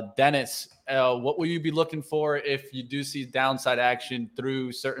 Dennis, what will you be looking for if you do see downside action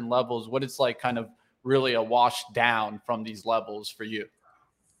through certain levels? What it's like kind of really a wash down from these levels for you?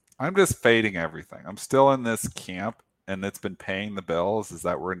 I'm just fading everything. I'm still in this camp, and it's been paying the bills, is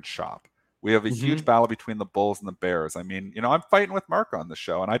that we're in chop. We have a huge battle between the Bulls and the Bears. I mean, I'm fighting with Mark on the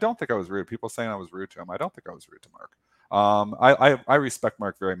show, and I don't think I was rude. People saying I was rude to him. I don't think I was rude to Mark. I respect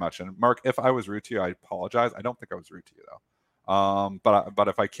Mark very much. And Mark, if I was rude to you, I apologize. I don't think I was rude to you, though. But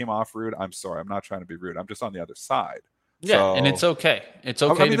if I came off rude, I'm sorry. I'm not trying to be rude. I'm just on the other side. Yeah, so, and it's okay. It's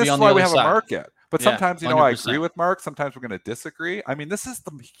okay to be on the other side. This is why we have a market. But sometimes, I agree with Mark. Sometimes we're going to disagree. I mean, this is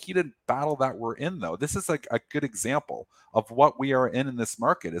the heated battle that we're in, though. This is like a good example of what we are in this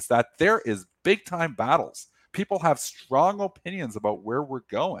market, is that there is big-time battles. People have strong opinions about where we're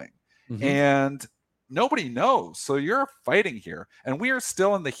going, and nobody knows. So you're fighting here, and we are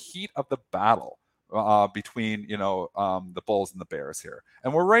still in the heat of the battle between, the Bulls and the Bears here.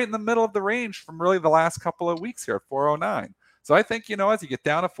 And we're right in the middle of the range from really the last couple of weeks here at 409. So I think, as you get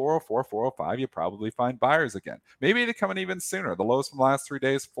down to 404, 405, you probably find buyers again. Maybe they come in even sooner. The lows from the last 3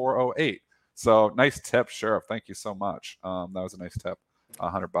 days, 408. So nice tip, Sheriff. Thank you so much. That was a nice tip.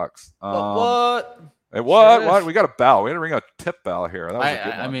 $100. What? Hey, what? We got a bell. We had to ring a tip bell here. That was a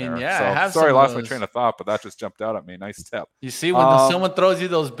good one there. Yeah. So, sorry, I lost my train of thought, but that just jumped out at me. Nice tip. You see, when someone throws you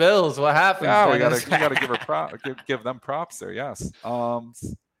those bills, what happens? Yeah, we gotta give them props there. Yes.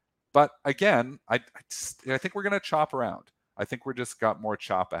 But again, I think we're gonna chop around. I think we're just got more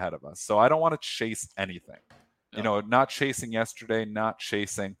chop ahead of us. So I don't want to chase anything. Not chasing yesterday, not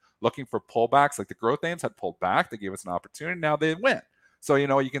chasing, looking for pullbacks. Like the growth names had pulled back. They gave us an opportunity. Now they win. So,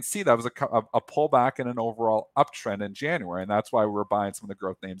 you can see that was a pullback in an overall uptrend in January. And that's why we were buying some of the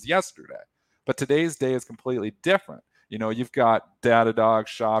growth names yesterday. But today's day is completely different. You've got Datadog,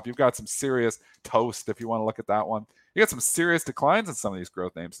 Shop. You've got some serious Toast, if you want to look at that one. You got some serious declines in some of these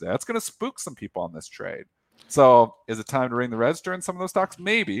growth names today. That's going to spook some people on this trade. So is it time to ring the register in some of those stocks?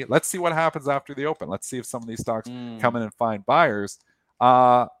 Maybe. Let's see what happens after the open. Let's see if some of these stocks come in and find buyers.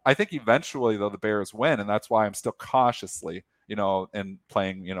 I think eventually, though, the Bears win. And that's why I'm still cautiously, and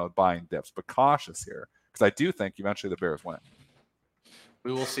playing, buying dips, but cautious here, because I do think eventually the Bears win.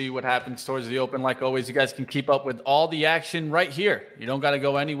 We will see what happens towards the open. Like always, you guys can keep up with all the action right here. You don't got to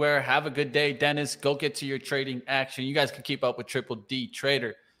go anywhere. Have a good day, Dennis. Go get to your trading action. You guys can keep up with Triple D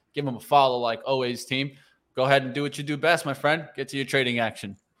Trader. Give them a follow like always, team. Go ahead and do what you do best, my friend. Get to your trading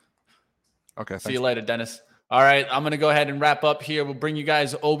action. Okay. See you later, Dennis. All right, I'm going to go ahead and wrap up here. We'll bring you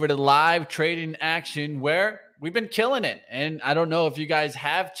guys over to live trading action where we've been killing it. And I don't know if you guys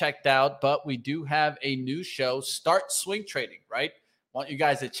have checked out, but we do have a new show, Start Swing Trading, right? Want you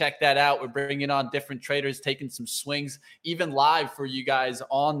guys to check that out. We're bringing on different traders, taking some swings, even live for you guys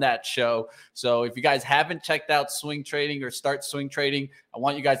on that show. So if you guys haven't checked out Swing Trading or Start Swing Trading, I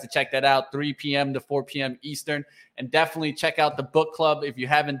want you guys to check that out, 3 p.m. to 4 p.m. Eastern. And definitely check out the book club if you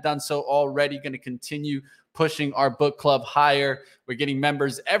haven't done so already. Going to continue pushing our book club higher. We're getting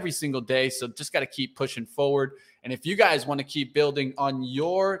members every single day, so just got to keep pushing forward. And if you guys want to keep building on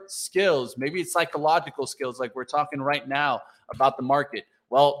your skills, maybe it's psychological skills like we're talking right now about the market,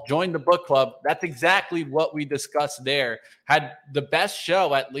 well, join the book club. That's exactly what we discussed there. Had the best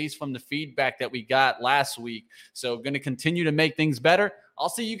show, at least from the feedback that we got last week. So going to continue to make things better. I'll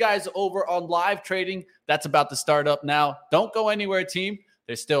see you guys over on live trading. That's about to start up now. Don't go anywhere, team.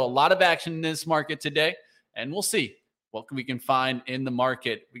 There's still a lot of action in this market today. And we'll see what we can find in the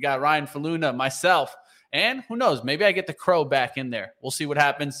market. We got Ryan Faluna, myself, and who knows, maybe I get the Crow back in there. We'll see what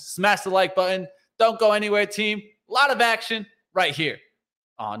happens. Smash the like button. Don't go anywhere, team. A lot of action right here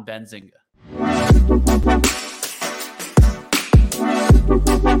on Benzinga.